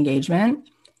try to get engagement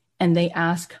and they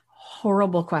ask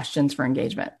horrible questions for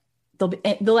engagement.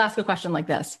 They'll ask a question like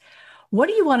this: what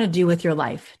do you want to do with your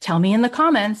life? Tell me in the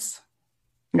comments.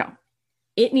 No,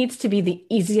 it needs to be the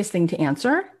easiest thing to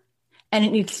answer, and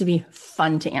it needs to be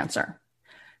fun to answer.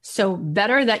 So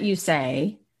better that you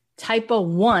say, type a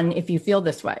 1 if you feel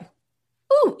this way.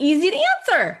 Ooh, easy to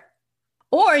answer.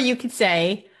 Or you could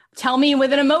say, tell me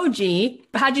with an emoji,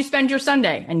 how'd you spend your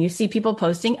Sunday? And you see people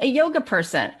posting a yoga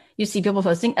person. You see people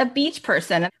posting a beach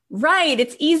person. Right,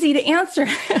 it's easy to answer.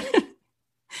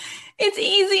 It's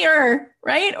easier,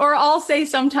 right? Or I'll say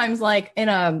sometimes like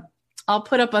I'll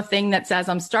put up a thing that says,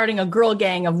 I'm starting a girl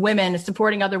gang of women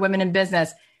supporting other women in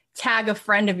business. Tag a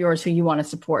friend of yours who you want to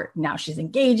support. Now she's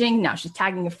engaging. Now she's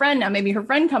tagging a friend. Now maybe her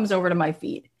friend comes over to my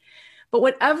feed. But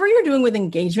whatever you're doing with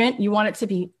engagement, you want it to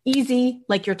be easy,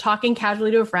 like you're talking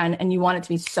casually to a friend, and you want it to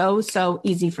be so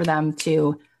easy for them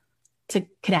to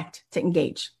connect, to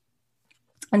engage.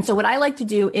 And so what I like to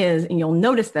do is, and you'll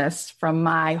notice this from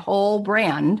my whole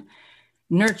brand,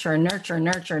 nurture, nurture,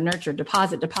 nurture, nurture,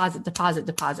 deposit, deposit, deposit,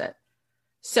 deposit.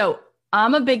 So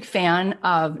I'm a big fan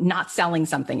of not selling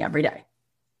something every day.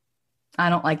 I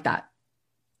don't like that.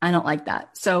 I don't like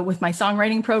that. So with my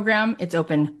songwriting program, it's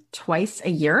open twice a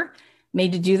year.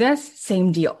 Made to do this,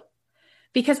 same deal.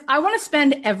 Because I want to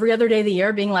spend every other day of the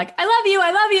year being like, I love you,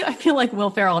 I love you. I feel like Will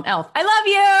Ferrell and Elf. I love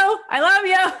you, I love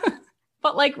you.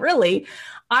 But like really,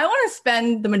 I want to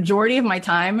spend the majority of my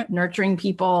time nurturing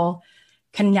people,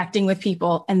 connecting with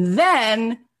people, and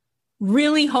then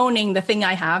really honing the thing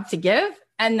I have to give.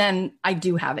 And then I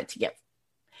do have it to give.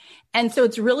 And so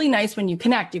it's really nice when you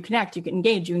connect, you can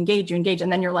engage, you engage.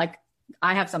 And then you're like,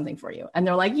 I have something for you. And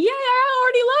they're like, yeah, I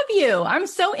already love you. I'm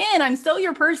so in, I'm still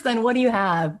your person. What do you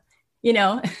have? You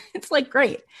know, it's like,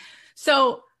 great.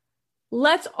 So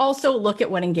let's also look at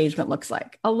what engagement looks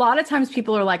like. A lot of times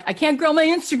people are like, I can't grow my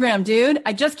Instagram, dude.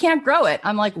 I just can't grow it.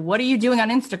 I'm like, what are you doing on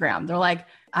Instagram? They're like,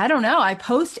 I don't know. I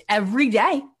post every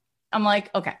day. I'm like,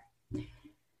 okay.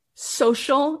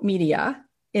 Social media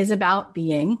is about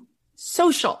being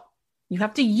social. You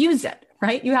have to use it,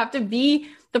 right? You have to be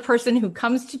the person who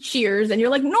comes to Cheers and you're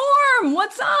like, Norm,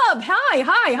 what's up?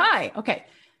 Hi. Okay.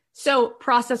 So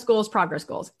process goals, progress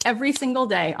goals. Every single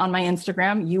day on my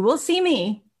Instagram, you will see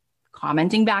me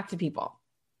commenting back to people.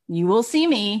 You will see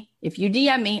me. If you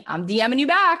DM me, I'm DMing you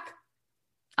back.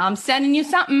 I'm sending you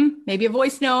something, maybe a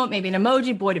voice note, maybe an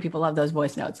emoji. Boy, do people love those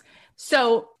voice notes.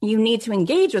 So you need to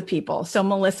engage with people. So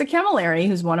Melissa Camilleri,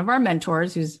 who's one of our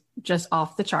mentors, who's just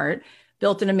off the chart,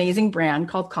 built an amazing brand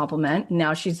called Compliment.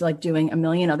 Now she's like doing a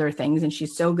million other things, and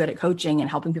she's so good at coaching and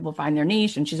helping people find their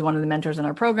niche. And she's one of the mentors in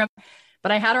our program.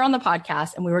 But I had her on the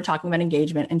podcast and we were talking about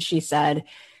engagement, and she said,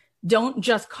 don't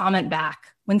just comment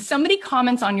back. When somebody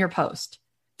comments on your post,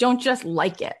 don't just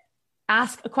like it.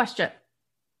 Ask a question.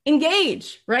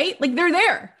 Engage, right? Like they're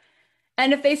there.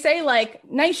 And if they say like,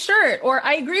 nice shirt, or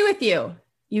I agree with you,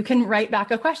 you can write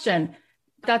back a question.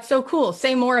 That's so cool.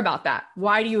 Say more about that.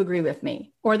 Why do you agree with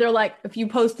me? Or they're like, if you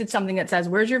posted something that says,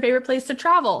 where's your favorite place to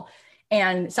travel?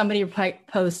 And somebody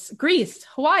posts Greece,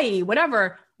 Hawaii,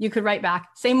 whatever, you could write back,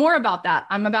 say more about that.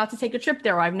 I'm about to take a trip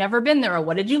there, or I've never been there, or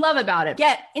what did you love about it?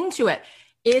 Get into it.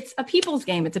 It's a people's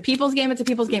game. It's a people's game. It's a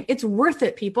people's game. It's worth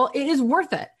it, people. It is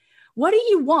worth it. What do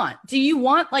you want? Do you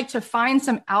want like to find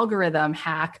some algorithm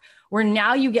hack where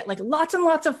now you get like lots and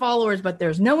lots of followers, but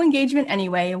there's no engagement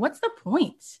anyway? What's the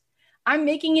point? I'm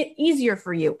making it easier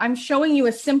for you. I'm showing you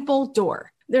a simple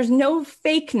door. There's no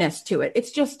fakeness to it. It's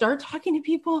just start talking to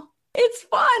people. It's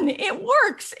fun. It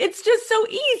works. It's just so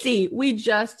easy. We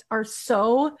just are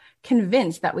so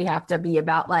convinced that we have to be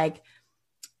about like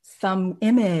some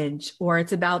image, or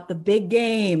it's about the big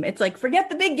game. It's like,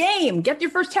 forget the big game. Get your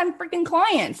first 10 freaking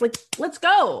clients. Like, let's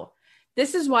go.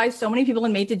 This is why so many people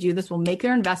in Made to Do This will make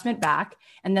their investment back,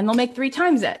 and then they'll make 3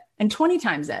 times it and 20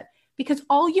 times it, because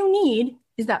all you need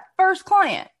is that first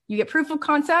client. You get proof of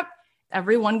concept.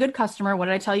 Every one good customer, what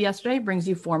did I tell you yesterday, brings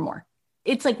you 4 more.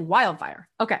 It's like wildfire.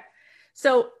 Okay.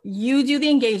 So you do the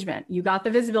engagement, you got the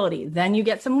visibility, then you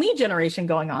get some lead generation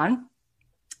going on.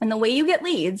 And the way you get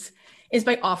leads is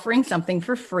by offering something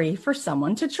for free for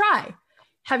someone to try.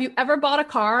 Have you ever bought a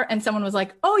car and someone was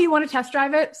like, oh, you want to test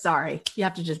drive it? Sorry, you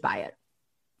have to just buy it.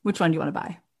 Which one do you want to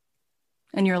buy?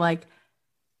 And you're like,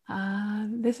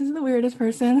 this is the weirdest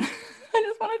person. I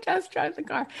just want to test drive the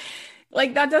car.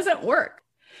 Like that doesn't work.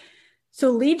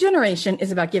 So lead generation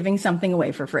is about giving something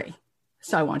away for free.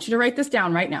 So I want you to write this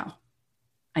down right now.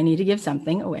 I need to give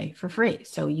something away for free.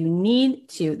 So you need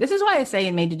to, this is why I say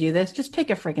in Made to Do This, just pick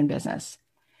a freaking business.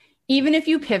 Even if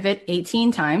you pivot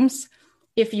 18 times,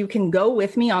 if you can go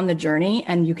with me on the journey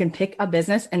and you can pick a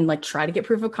business and like try to get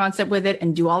proof of concept with it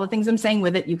and do all the things I'm saying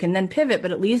with it, you can then pivot,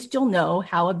 but at least you'll know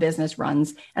how a business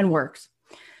runs and works.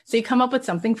 So you come up with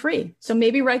something free. So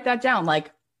maybe write that down.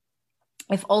 Like,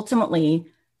 if ultimately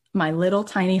my little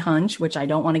tiny hunch, which I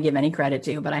don't want to give any credit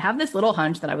to, but I have this little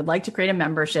hunch that I would like to create a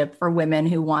membership for women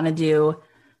who want to do,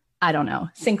 I don't know,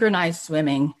 synchronized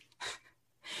swimming,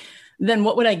 then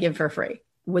what would I give for free?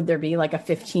 Would there be like a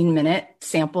 15-minute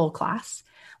sample class?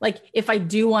 Like, if I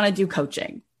do want to do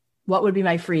coaching, what would be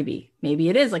my freebie? Maybe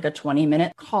it is like a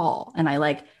 20-minute call and I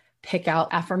like pick out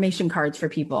affirmation cards for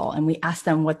people and we ask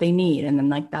them what they need. And then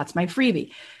like, that's my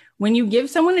freebie. When you give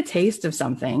someone a taste of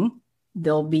something,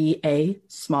 there'll be a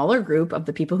smaller group of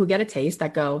the people who get a taste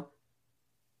that go,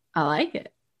 I like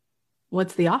it.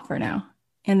 What's the offer now?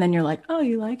 And then you're like, oh,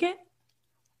 you like it?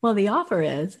 Well, the offer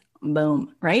is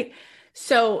boom, right?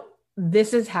 So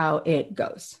this is how it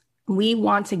goes. We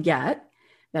want to get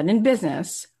that in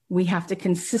business, we have to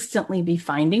consistently be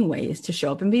finding ways to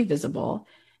show up and be visible.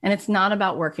 And it's not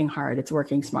about working hard, it's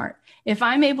working smart. If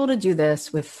I'm able to do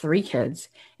this with 3 kids,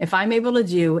 if I'm able to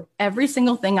do every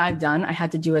single thing I've done, I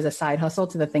had to do as a side hustle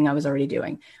to the thing I was already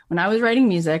doing. When I was writing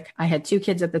music, I had 2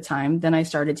 kids at the time. Then I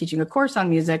started teaching a course on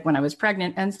music when I was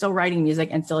pregnant and still writing music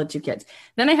and still had 2 kids.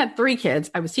 Then I had 3 kids.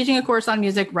 I was teaching a course on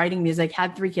music, writing music,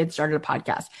 had 3 kids, started a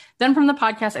podcast. Then from the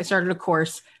podcast, I started a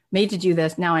course made to do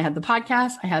this. Now I had the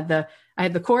podcast, I had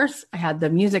the course, I had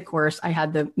the music course, I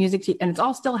had the music, and it's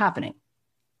all still happening.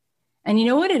 And you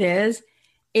know what it is?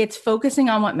 It's focusing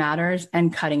on what matters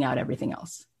and cutting out everything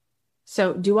else.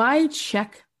 So do I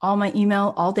check all my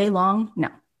email all day long? No,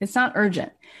 it's not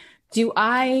urgent. Do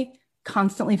I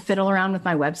constantly fiddle around with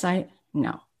my website?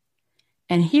 No.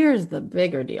 And here's the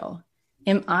bigger deal.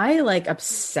 Am I like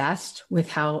obsessed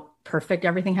with how perfect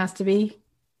everything has to be?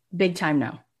 Big time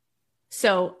no.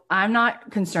 So I'm not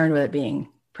concerned with it being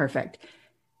perfect.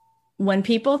 When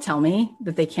people tell me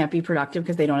that they can't be productive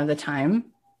because they don't have the time,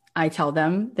 I tell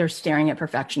them they're staring at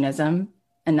perfectionism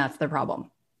and that's their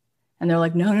problem. And they're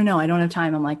like, no, I don't have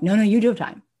time. I'm like, no, you do have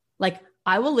time. Like,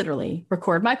 I will literally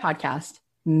record my podcast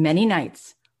many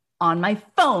nights on my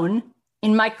phone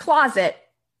in my closet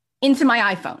into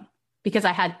my iPhone because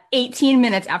I had 18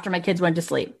 minutes after my kids went to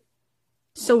sleep.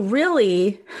 So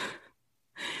really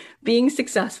being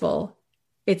successful,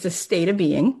 it's a state of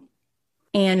being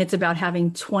and it's about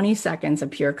having 20 seconds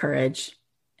of pure courage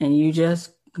and you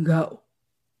just go.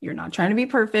 You're not trying to be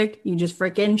perfect. You just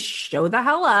freaking show the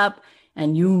hell up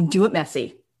and you do it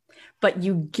messy. But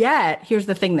here's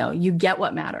the thing though, you get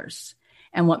what matters.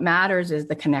 And what matters is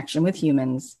the connection with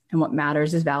humans. And what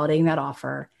matters is validating that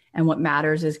offer. And what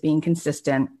matters is being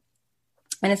consistent.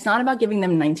 And it's not about giving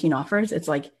them 19 offers. It's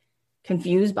like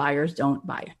confused buyers don't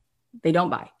buy. They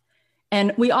don't buy.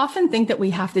 And we often think that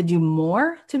we have to do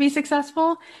more to be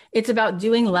successful. It's about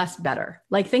doing less better.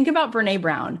 Like think about Brene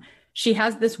Brown. She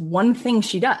has this one thing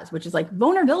she does, which is like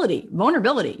vulnerability.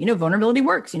 Vulnerability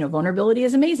works. Vulnerability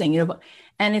is amazing,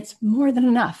 and it's more than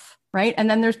enough, right? And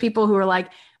then there's people who are like,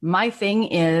 my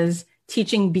thing is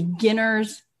teaching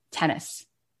beginners tennis.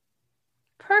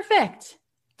 Perfect.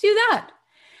 Do that.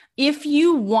 If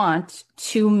you want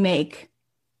to make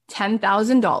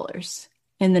 $10,000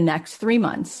 in the next 3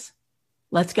 months,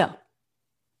 let's go.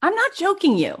 I'm not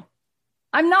joking you.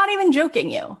 I'm not even joking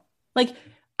you. Like,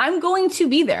 I'm going to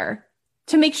be there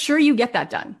to make sure you get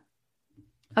that done.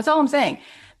 That's all I'm saying.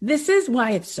 This is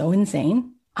why it's so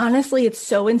insane. Honestly, it's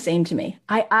so insane to me.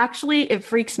 It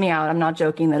freaks me out. I'm not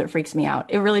joking that it freaks me out.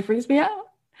 It really freaks me out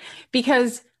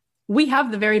because we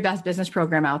have the very best business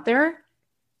program out there.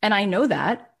 And I know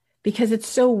that because it's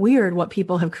so weird what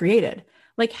people have created.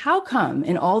 Like, how come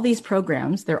in all these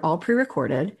programs, they're all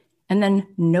pre-recorded and then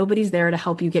nobody's there to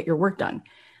help you get your work done?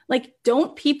 Like,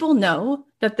 don't people know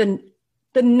that the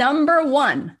number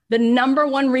one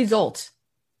result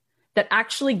that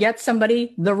actually gets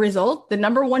somebody the result, the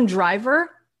number one driver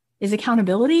is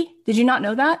accountability? Did you not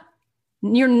know that?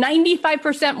 You're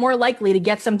 95% more likely to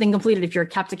get something completed if you're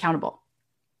kept accountable.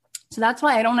 So that's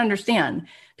why I don't understand.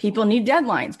 People need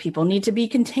deadlines. People need to be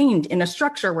contained in a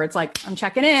structure where it's like, I'm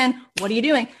checking in. What are you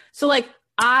doing? So like,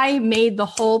 I made the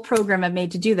whole program I've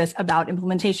made to do this about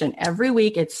implementation. Every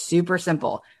week, it's super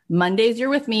simple. Mondays, you're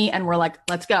with me and we're like,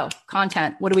 let's go.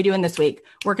 Content. What are we doing this week?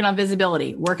 Working on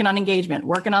visibility, working on engagement,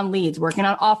 working on leads, working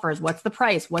on offers. What's the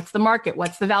price? What's the market?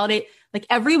 What's the validate? Like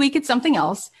every week, it's something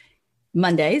else.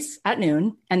 Mondays at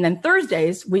noon. And then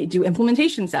Thursdays, we do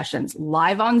implementation sessions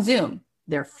live on Zoom.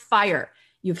 They're fire.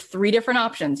 You have 3 different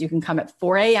options. You can come at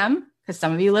 4 a.m. because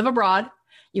some of you live abroad.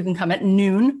 You can come at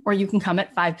noon or you can come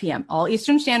at 5 p.m. all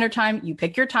Eastern Standard Time. You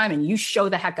pick your time and you show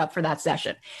the heck up for that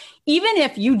session. Even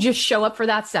if you just show up for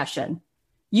that session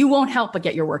you won't help but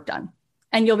get your work done.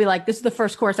 And you'll be like, this is the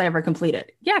first course I ever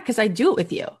completed. Yeah, because I do it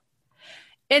with you.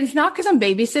 It's not because I'm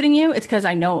babysitting you. It's because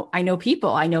I know people.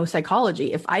 I know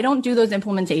psychology. If I don't do those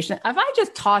implementations, if I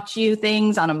just taught you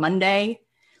things on a Monday,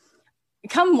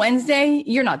 come Wednesday,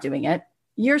 you're not doing it.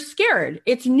 You're scared.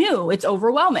 It's new. It's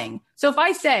overwhelming. So if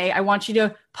I say, I want you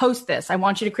to post this, I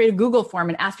want you to create a Google form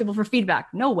and ask people for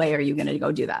feedback, no way are you going to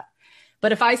go do that.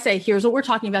 But if I say, here's what we're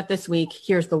talking about this week,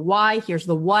 here's the why, here's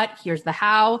the what, here's the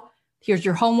how, here's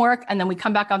your homework. And then we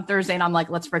come back on Thursday and I'm like,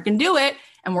 let's freaking do it.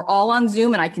 And we're all on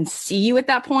Zoom and I can see you at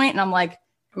that point. And I'm like,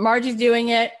 Margie's doing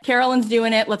it. Carolyn's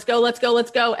doing it. Let's go, let's go,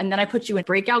 let's go. And then I put you in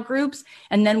breakout groups.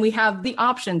 And then we have the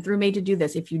option through Made to Do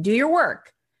This. If you do your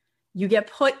work, you get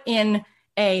put in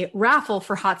a raffle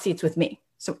for hot seats with me.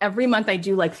 So every month I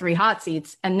do like 3 hot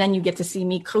seats and then you get to see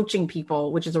me coaching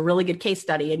people, which is a really good case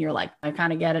study. And you're like, I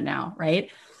kind of get it now. Right.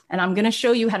 And I'm going to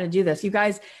show you how to do this. You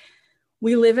guys,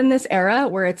 we live in this era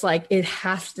where it's like, it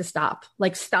has to stop.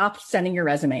 Like, stop sending your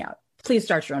resume out. Please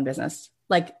start your own business.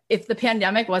 Like, if the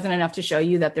pandemic wasn't enough to show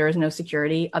you that there is no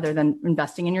security other than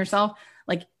investing in yourself,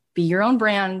 like, be your own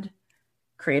brand,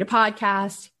 create a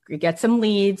podcast, get some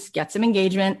leads, get some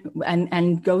engagement,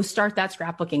 and go start that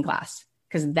scrapbooking class,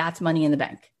 because that's money in the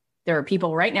bank. There are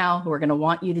people right now who are going to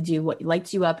want you to do what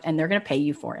lights you up, and they're going to pay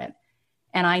you for it.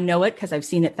 And I know it because I've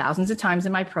seen it thousands of times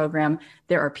in my program.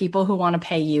 There are people who want to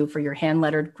pay you for your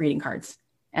hand-lettered greeting cards.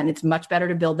 And it's much better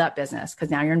to build that business, because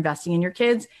now you're investing in your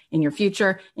kids, in your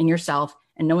future, in yourself,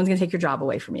 and no one's going to take your job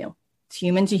away from you. It's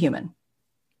human to human.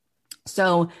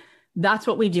 So that's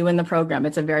what we do in the program.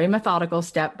 It's a very methodical,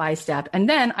 step by step. And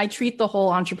then I treat the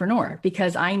whole entrepreneur,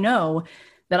 because I know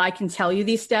that I can tell you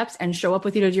these steps and show up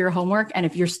with you to do your homework. And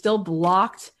if you're still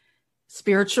blocked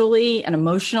spiritually and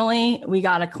emotionally, we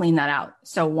got to clean that out.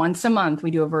 So once a month,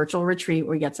 we do a virtual retreat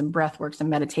where we get some breath work, some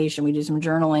meditation, we do some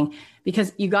journaling,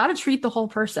 because you got to treat the whole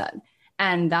person.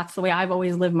 And that's the way I've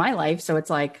always lived my life. So it's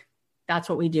like, that's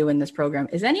what we do in this program.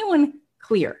 Is anyone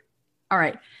clear? All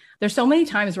right. There's so many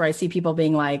times where I see people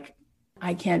being like,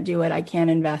 I can't do it. I can't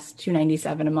invest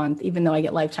 $297 a month, even though I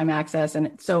get lifetime access.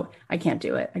 And so I can't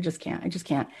do it. I just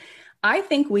can't. I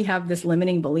think we have this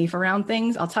limiting belief around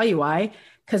things. I'll tell you why.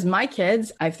 Because my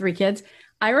kids, I have 3 kids.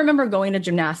 I remember going to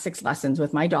gymnastics lessons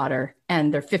with my daughter,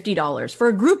 and they're $50 for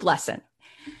a group lesson.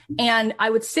 And I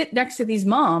would sit next to these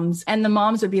moms, and the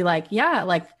moms would be like, yeah,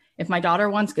 like if my daughter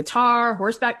wants guitar,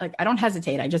 horseback, like I don't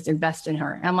hesitate. I just invest in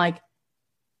her. And I'm like,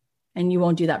 and you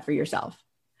won't do that for yourself?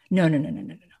 No.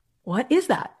 What is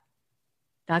that?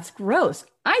 That's gross.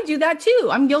 I do that too.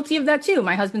 I'm guilty of that too.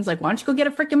 My husband's like, why don't you go get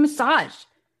a freaking massage?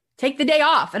 Take the day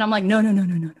off. And I'm like,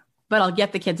 no. But I'll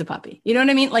get the kids a puppy. You know what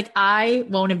I mean? Like, I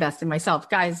won't invest in myself.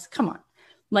 Guys, come on.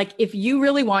 Like, if you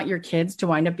really want your kids to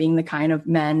wind up being the kind of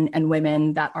men and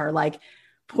women that are like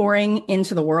pouring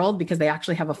into the world because they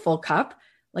actually have a full cup,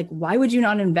 like, why would you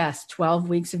not invest 12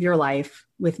 weeks of your life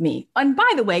with me? And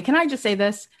by the way, can I just say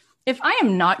this? If I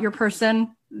am not your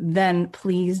person, then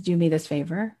please do me this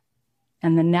favor.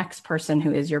 And the next person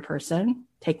who is your person,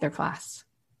 take their class.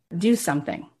 Do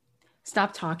something.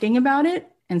 Stop talking about it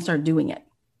and start doing it.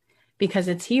 Because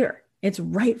it's here. It's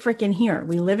right freaking here.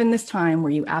 We live in this time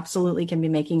where you absolutely can be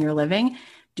making your living,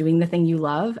 doing the thing you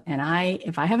love. And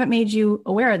if I haven't made you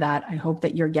aware of that, I hope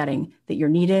that you're getting that you're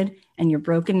needed and your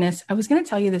brokenness. I was going to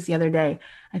tell you this the other day.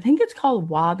 I think it's called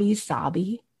wabi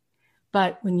sabi.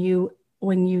 But when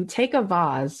you take a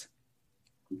vase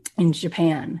in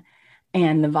Japan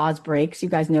and the vase breaks, you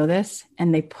guys know this,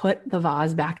 and they put the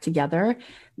vase back together,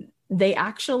 they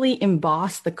actually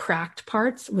emboss the cracked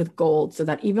parts with gold so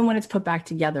that even when it's put back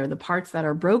together, the parts that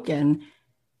are broken,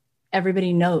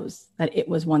 everybody knows that it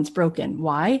was once broken.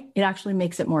 Why? It actually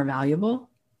makes it more valuable.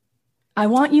 I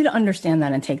want you to understand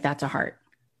that and take that to heart.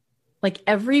 Like,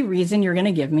 every reason you're going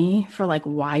to give me for like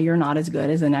why you're not as good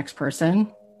as the next person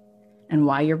and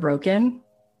why you're broken,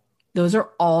 those are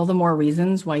all the more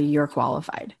reasons why you're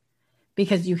qualified,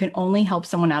 because you can only help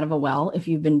someone out of a well if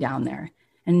you've been down there.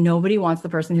 And nobody wants the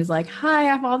person who's like, hi, I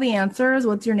have all the answers.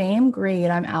 What's your name? Great.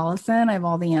 I'm Allison. I have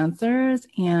all the answers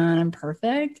and I'm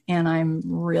perfect. And I'm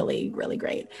really, really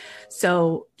great.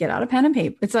 So get out a pen and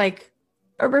paper. It's like,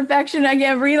 her perfection, I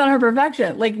can't breathe on her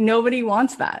perfection. Like, nobody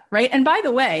wants that, right? And by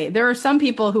the way, there are some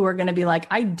people who are going to be like,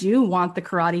 I do want the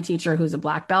karate teacher who's a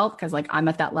black belt because like I'm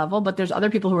at that level. But there's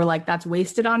other people who are like, that's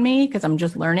wasted on me because I'm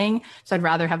just learning. So I'd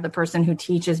rather have the person who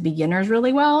teaches beginners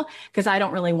really well, because I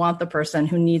don't really want the person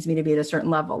who needs me to be at a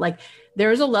certain level. Like,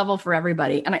 there's a level for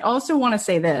everybody. And I also want to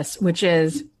say this, which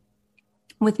is,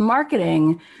 with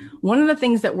marketing, one of the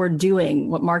things that we're doing,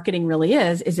 what marketing really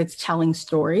is it's telling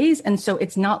stories. And so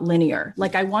it's not linear.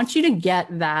 Like, I want you to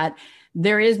get that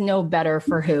there is no better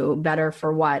for who, better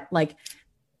for what. Like,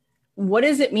 what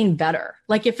does it mean better?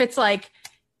 Like if it's like,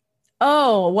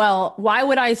 oh, well, why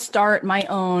would I start my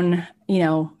own,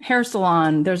 hair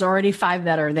salon? There's already 5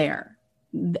 that are there.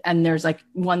 And there's like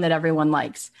one that everyone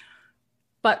likes.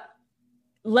 But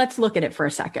let's look at it for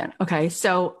a second. Okay.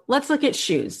 So let's look at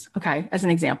shoes. Okay. As an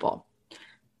example,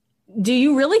 do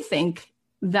you really think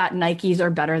that Nikes are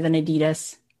better than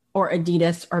Adidas or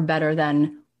Adidas are better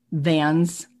than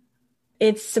Vans?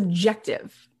 It's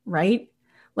subjective, right?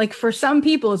 Like for some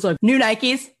people, it's like new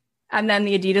Nikes. And then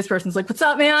the Adidas person's like, what's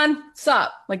up, man? What's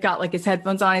up? Like got like his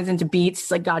headphones on. He's into Beats.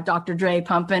 He's like got Dr. Dre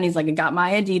pumping. He's like, I got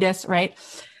my Adidas, right?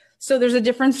 So there's a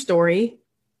different story.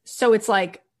 So it's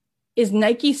like, is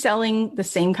Nike selling the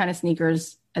same kind of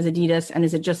sneakers as Adidas? And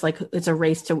is it just like, it's a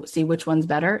race to see which one's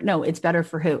better? No, it's better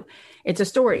for who? It's a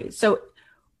story. So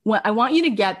what I want you to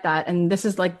get that, and this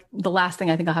is like the last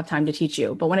thing I think I'll have time to teach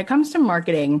you. But when it comes to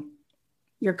marketing,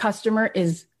 your customer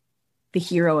is the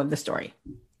hero of the story.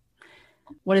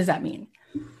 What does that mean?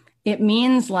 It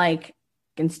means like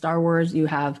in Star Wars, you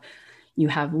have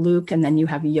Luke and then you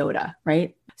have Yoda,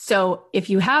 right? So if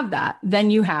you have that, then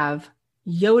you have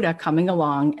Yoda coming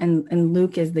along and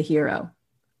Luke is the hero.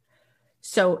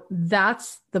 So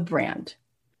that's the brand.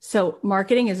 So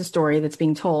marketing is a story that's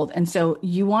being told. And so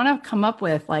you want to come up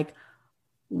with like,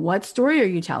 what story are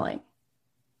you telling?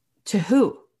 To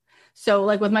who? So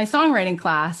like with my songwriting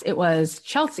class, it was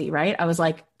Chelsea, right? I was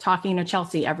like talking to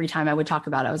Chelsea every time I would talk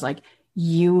about it. I was like,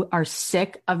 you are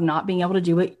sick of not being able to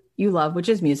do what you love, which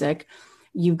is music.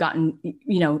 You've gotten,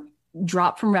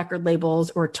 dropped from record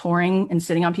labels or touring and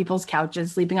sitting on people's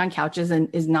couches, sleeping on couches and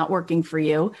is not working for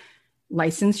you.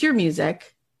 License your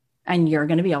music and you're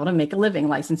going to be able to make a living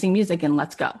licensing music and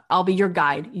let's go. I'll be your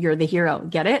guide. You're the hero.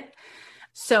 Get it?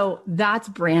 So that's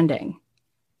branding.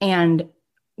 And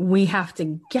we have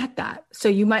to get that. So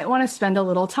you might want to spend a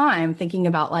little time thinking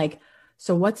about like,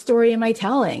 so what story am I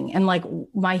telling? And like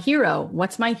my hero,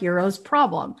 what's my hero's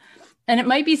problem? And it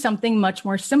might be something much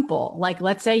more simple. Like,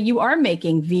 let's say you are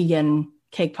making vegan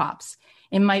cake pops.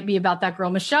 It might be about that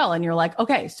girl, Michelle. And you're like,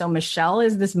 okay, so Michelle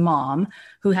is this mom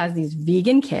who has these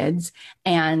vegan kids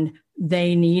and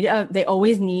they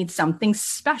always need something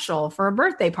special for a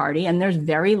birthday party. And there's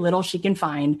very little she can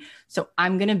find. So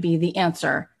I'm going to be the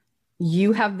answer.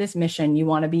 You have this mission. You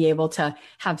want to be able to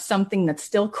have something that's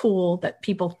still cool, that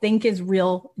people think is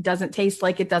real, doesn't taste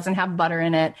like it, doesn't have butter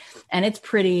in it, and it's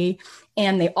pretty.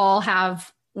 And they all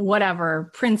have whatever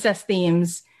princess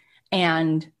themes.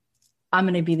 And I'm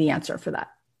going to be the answer for that.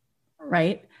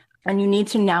 Right. And you need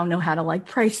to now know how to like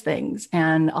price things.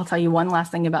 And I'll tell you one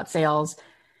last thing about sales,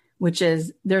 which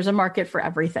is there's a market for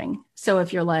everything. So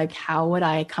if you're like, how would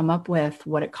I come up with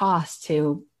what it costs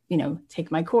to take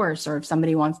my course, or if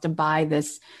somebody wants to buy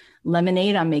this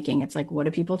lemonade I'm making, it's like, what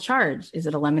do people charge? Is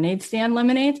it a lemonade stand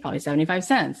lemonade? It's probably 75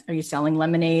 cents. Are you selling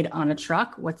lemonade on a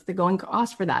truck? What's the going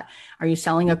cost for that? Are you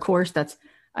selling a course that's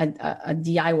a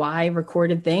DIY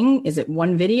recorded thing? Is it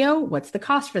one video? What's the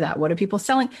cost for that? What are people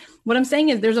selling? What I'm saying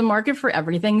is there's a market for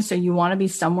everything. So you want to be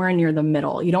somewhere near the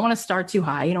middle. You don't want to start too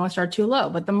high. You don't want to start too low,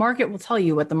 but the market will tell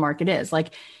you what the market is.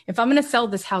 Like if I'm going to sell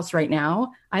this house right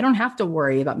now, I don't have to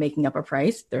worry about making up a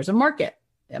price. There's a market.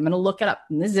 I'm going to look it up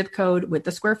in the zip code with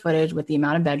the square footage, with the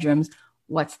amount of bedrooms.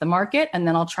 What's the market? And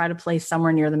then I'll try to place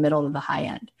somewhere near the middle to the high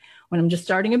end. When I'm just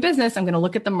starting a business, I'm going to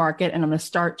look at the market and I'm going to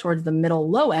start towards the middle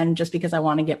low end just because I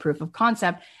want to get proof of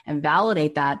concept and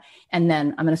validate that. And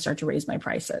then I'm going to start to raise my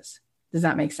prices. Does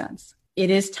that make sense? It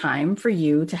is time for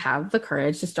you to have the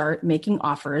courage to start making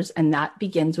offers. And that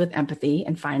begins with empathy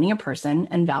and finding a person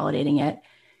and validating it.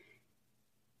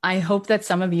 I hope that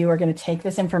some of you are going to take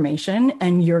this information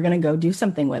and you're going to go do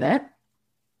something with it.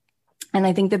 And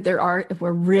I think that there are, if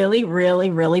we're really,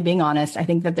 really, really being honest, I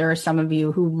think that there are some of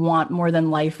you who want more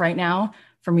than life right now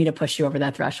for me to push you over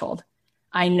that threshold.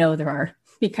 I know there are,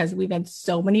 because we've had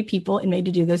so many people in Made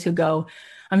to Do This who go,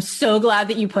 I'm so glad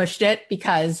that you pushed it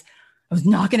because I was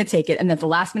not going to take it. And at the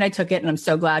last minute I took it. And I'm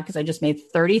so glad because I just made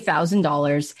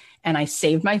 $30,000 and I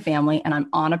saved my family and I'm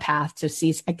on a path to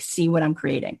see what I'm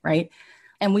creating. Right.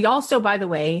 And we also, by the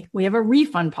way, we have a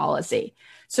refund policy.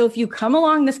 So if you come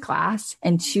along this class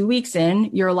and 2 weeks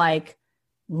in, you're like,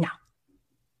 no,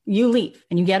 you leave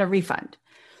and you get a refund.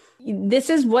 This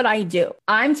is what I do.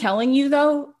 I'm telling you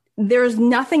though, there's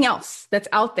nothing else that's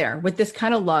out there with this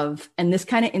kind of love and this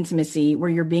kind of intimacy where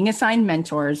you're being assigned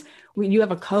mentors, where you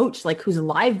have a coach like who's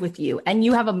live with you and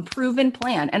you have a proven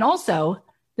plan. And also,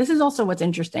 this is also what's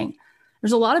interesting.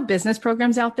 There's a lot of business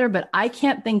programs out there, but I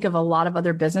can't think of a lot of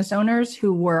other business owners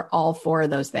who were all for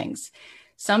those things.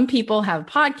 Some people have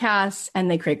podcasts and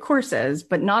they create courses,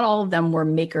 but not all of them were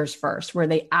makers first, where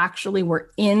they actually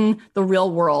were in the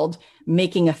real world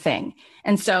making a thing.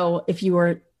 And so if you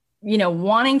were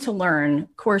wanting to learn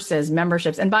courses,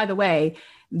 memberships. And by the way,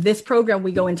 this program,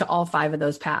 we go into all 5 of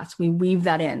those paths. We weave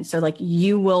that in. So like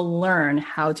you will learn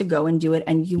how to go and do it,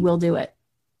 and you will do it.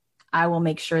 I will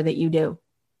make sure that you do.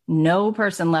 No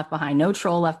person left behind, no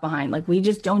troll left behind. Like we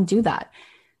just don't do that.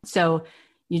 So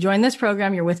you join this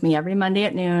program, you're with me every Monday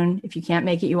at noon. If you can't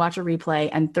make it, you watch a replay.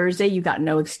 And Thursday, you got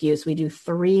no excuse. We do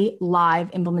 3 live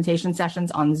implementation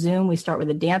sessions on Zoom. We start with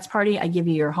a dance party. I give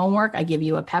you your homework. I give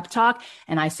you a pep talk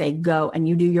and I say, go, and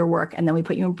you do your work. And then we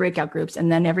put you in breakout groups.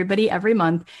 And then everybody, every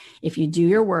month, if you do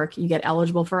your work, you get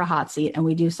eligible for a hot seat. And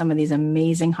we do some of these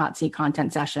amazing hot seat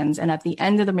content sessions. And at the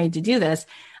end of the Made to Do This,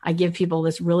 I give people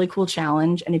this really cool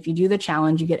challenge. And if you do the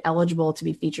challenge, you get eligible to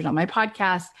be featured on my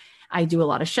podcast. I do a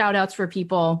lot of shout outs for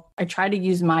people. I try to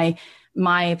use my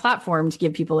platform to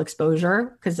give people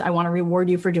exposure because I want to reward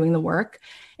you for doing the work.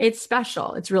 It's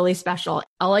special. It's really special.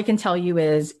 All I can tell you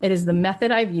is it is the method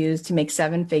I've used to make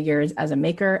 7 figures as a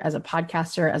maker, as a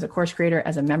podcaster, as a course creator,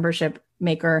 as a membership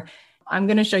maker. I'm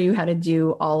going to show you how to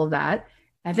do all of that.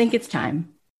 I think it's time.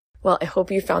 Well, I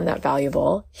hope you found that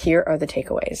valuable. Here are the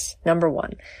takeaways. Number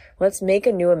 1, let's make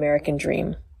a new American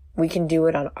dream. We can do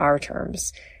it on our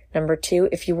terms. Number 2,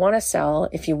 if you want to sell,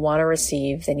 if you want to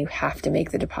receive, then you have to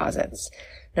make the deposits.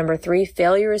 Number 3,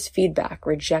 failure is feedback.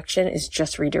 Rejection is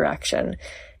just redirection.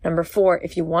 Number 4,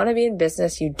 if you want to be in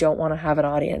business, you don't want to have an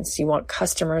audience. You want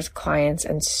customers, clients,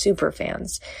 and super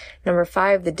fans. Number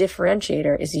 5, the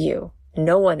differentiator is you.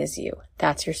 No one is you.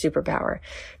 That's your superpower.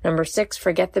 Number 6,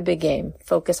 forget the big game.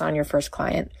 Focus on your first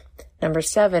client. Number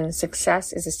 7,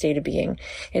 success is a state of being.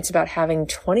 It's about having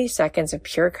 20 seconds of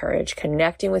pure courage,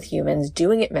 connecting with humans,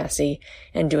 doing it messy,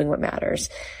 and doing what matters.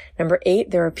 Number 8,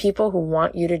 there are people who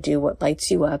want you to do what lights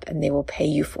you up, and they will pay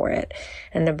you for it.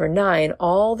 And number 9,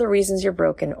 all the reasons you're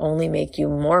broken only make you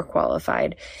more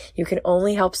qualified. You can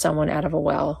only help someone out of a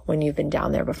well when you've been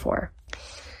down there before.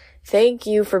 Thank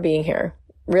you for being here.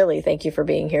 Really, thank you for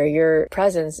being here. Your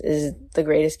presence is the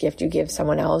greatest gift you give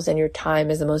someone else, and your time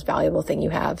is the most valuable thing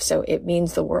you have. So it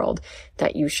means the world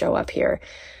that you show up here.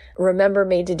 Remember,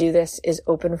 Made to Do This is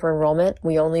open for enrollment.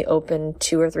 We only open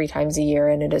 2 or 3 times a year,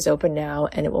 and it is open now,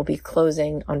 and it will be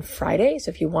closing on Friday. So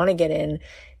if you want to get in,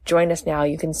 join us now.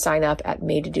 You can sign up at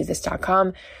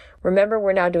madetodothis.com. Remember,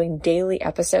 we're now doing daily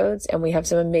episodes and we have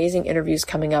some amazing interviews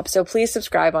coming up. So please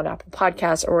subscribe on Apple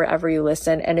Podcasts or wherever you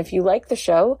listen. And if you like the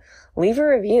show, leave a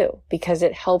review because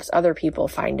it helps other people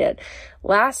find it.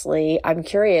 Lastly, I'm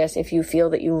curious if you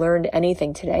feel that you learned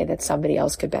anything today that somebody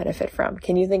else could benefit from.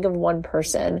 Can you think of one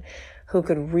person who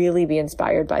could really be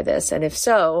inspired by this? And if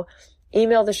so,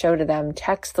 email the show to them,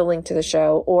 text the link to the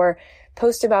show, or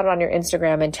post about it on your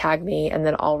Instagram and tag me, and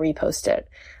then I'll repost it.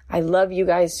 I love you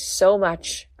guys so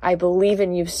much. I believe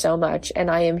in you so much.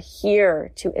 And I am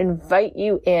here to invite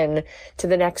you in to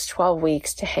the next 12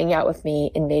 weeks to hang out with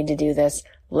me in Made to Do This.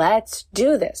 Let's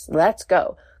do this. Let's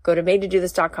go. Go to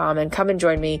madetodothis.com and come and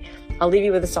join me. I'll leave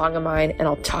you with a song of mine and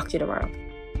I'll talk to you tomorrow.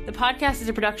 The podcast is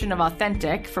a production of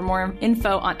Authentic. For more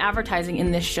info on advertising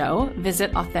in this show,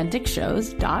 visit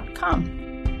AuthenticShows.com.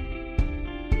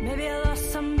 Maybe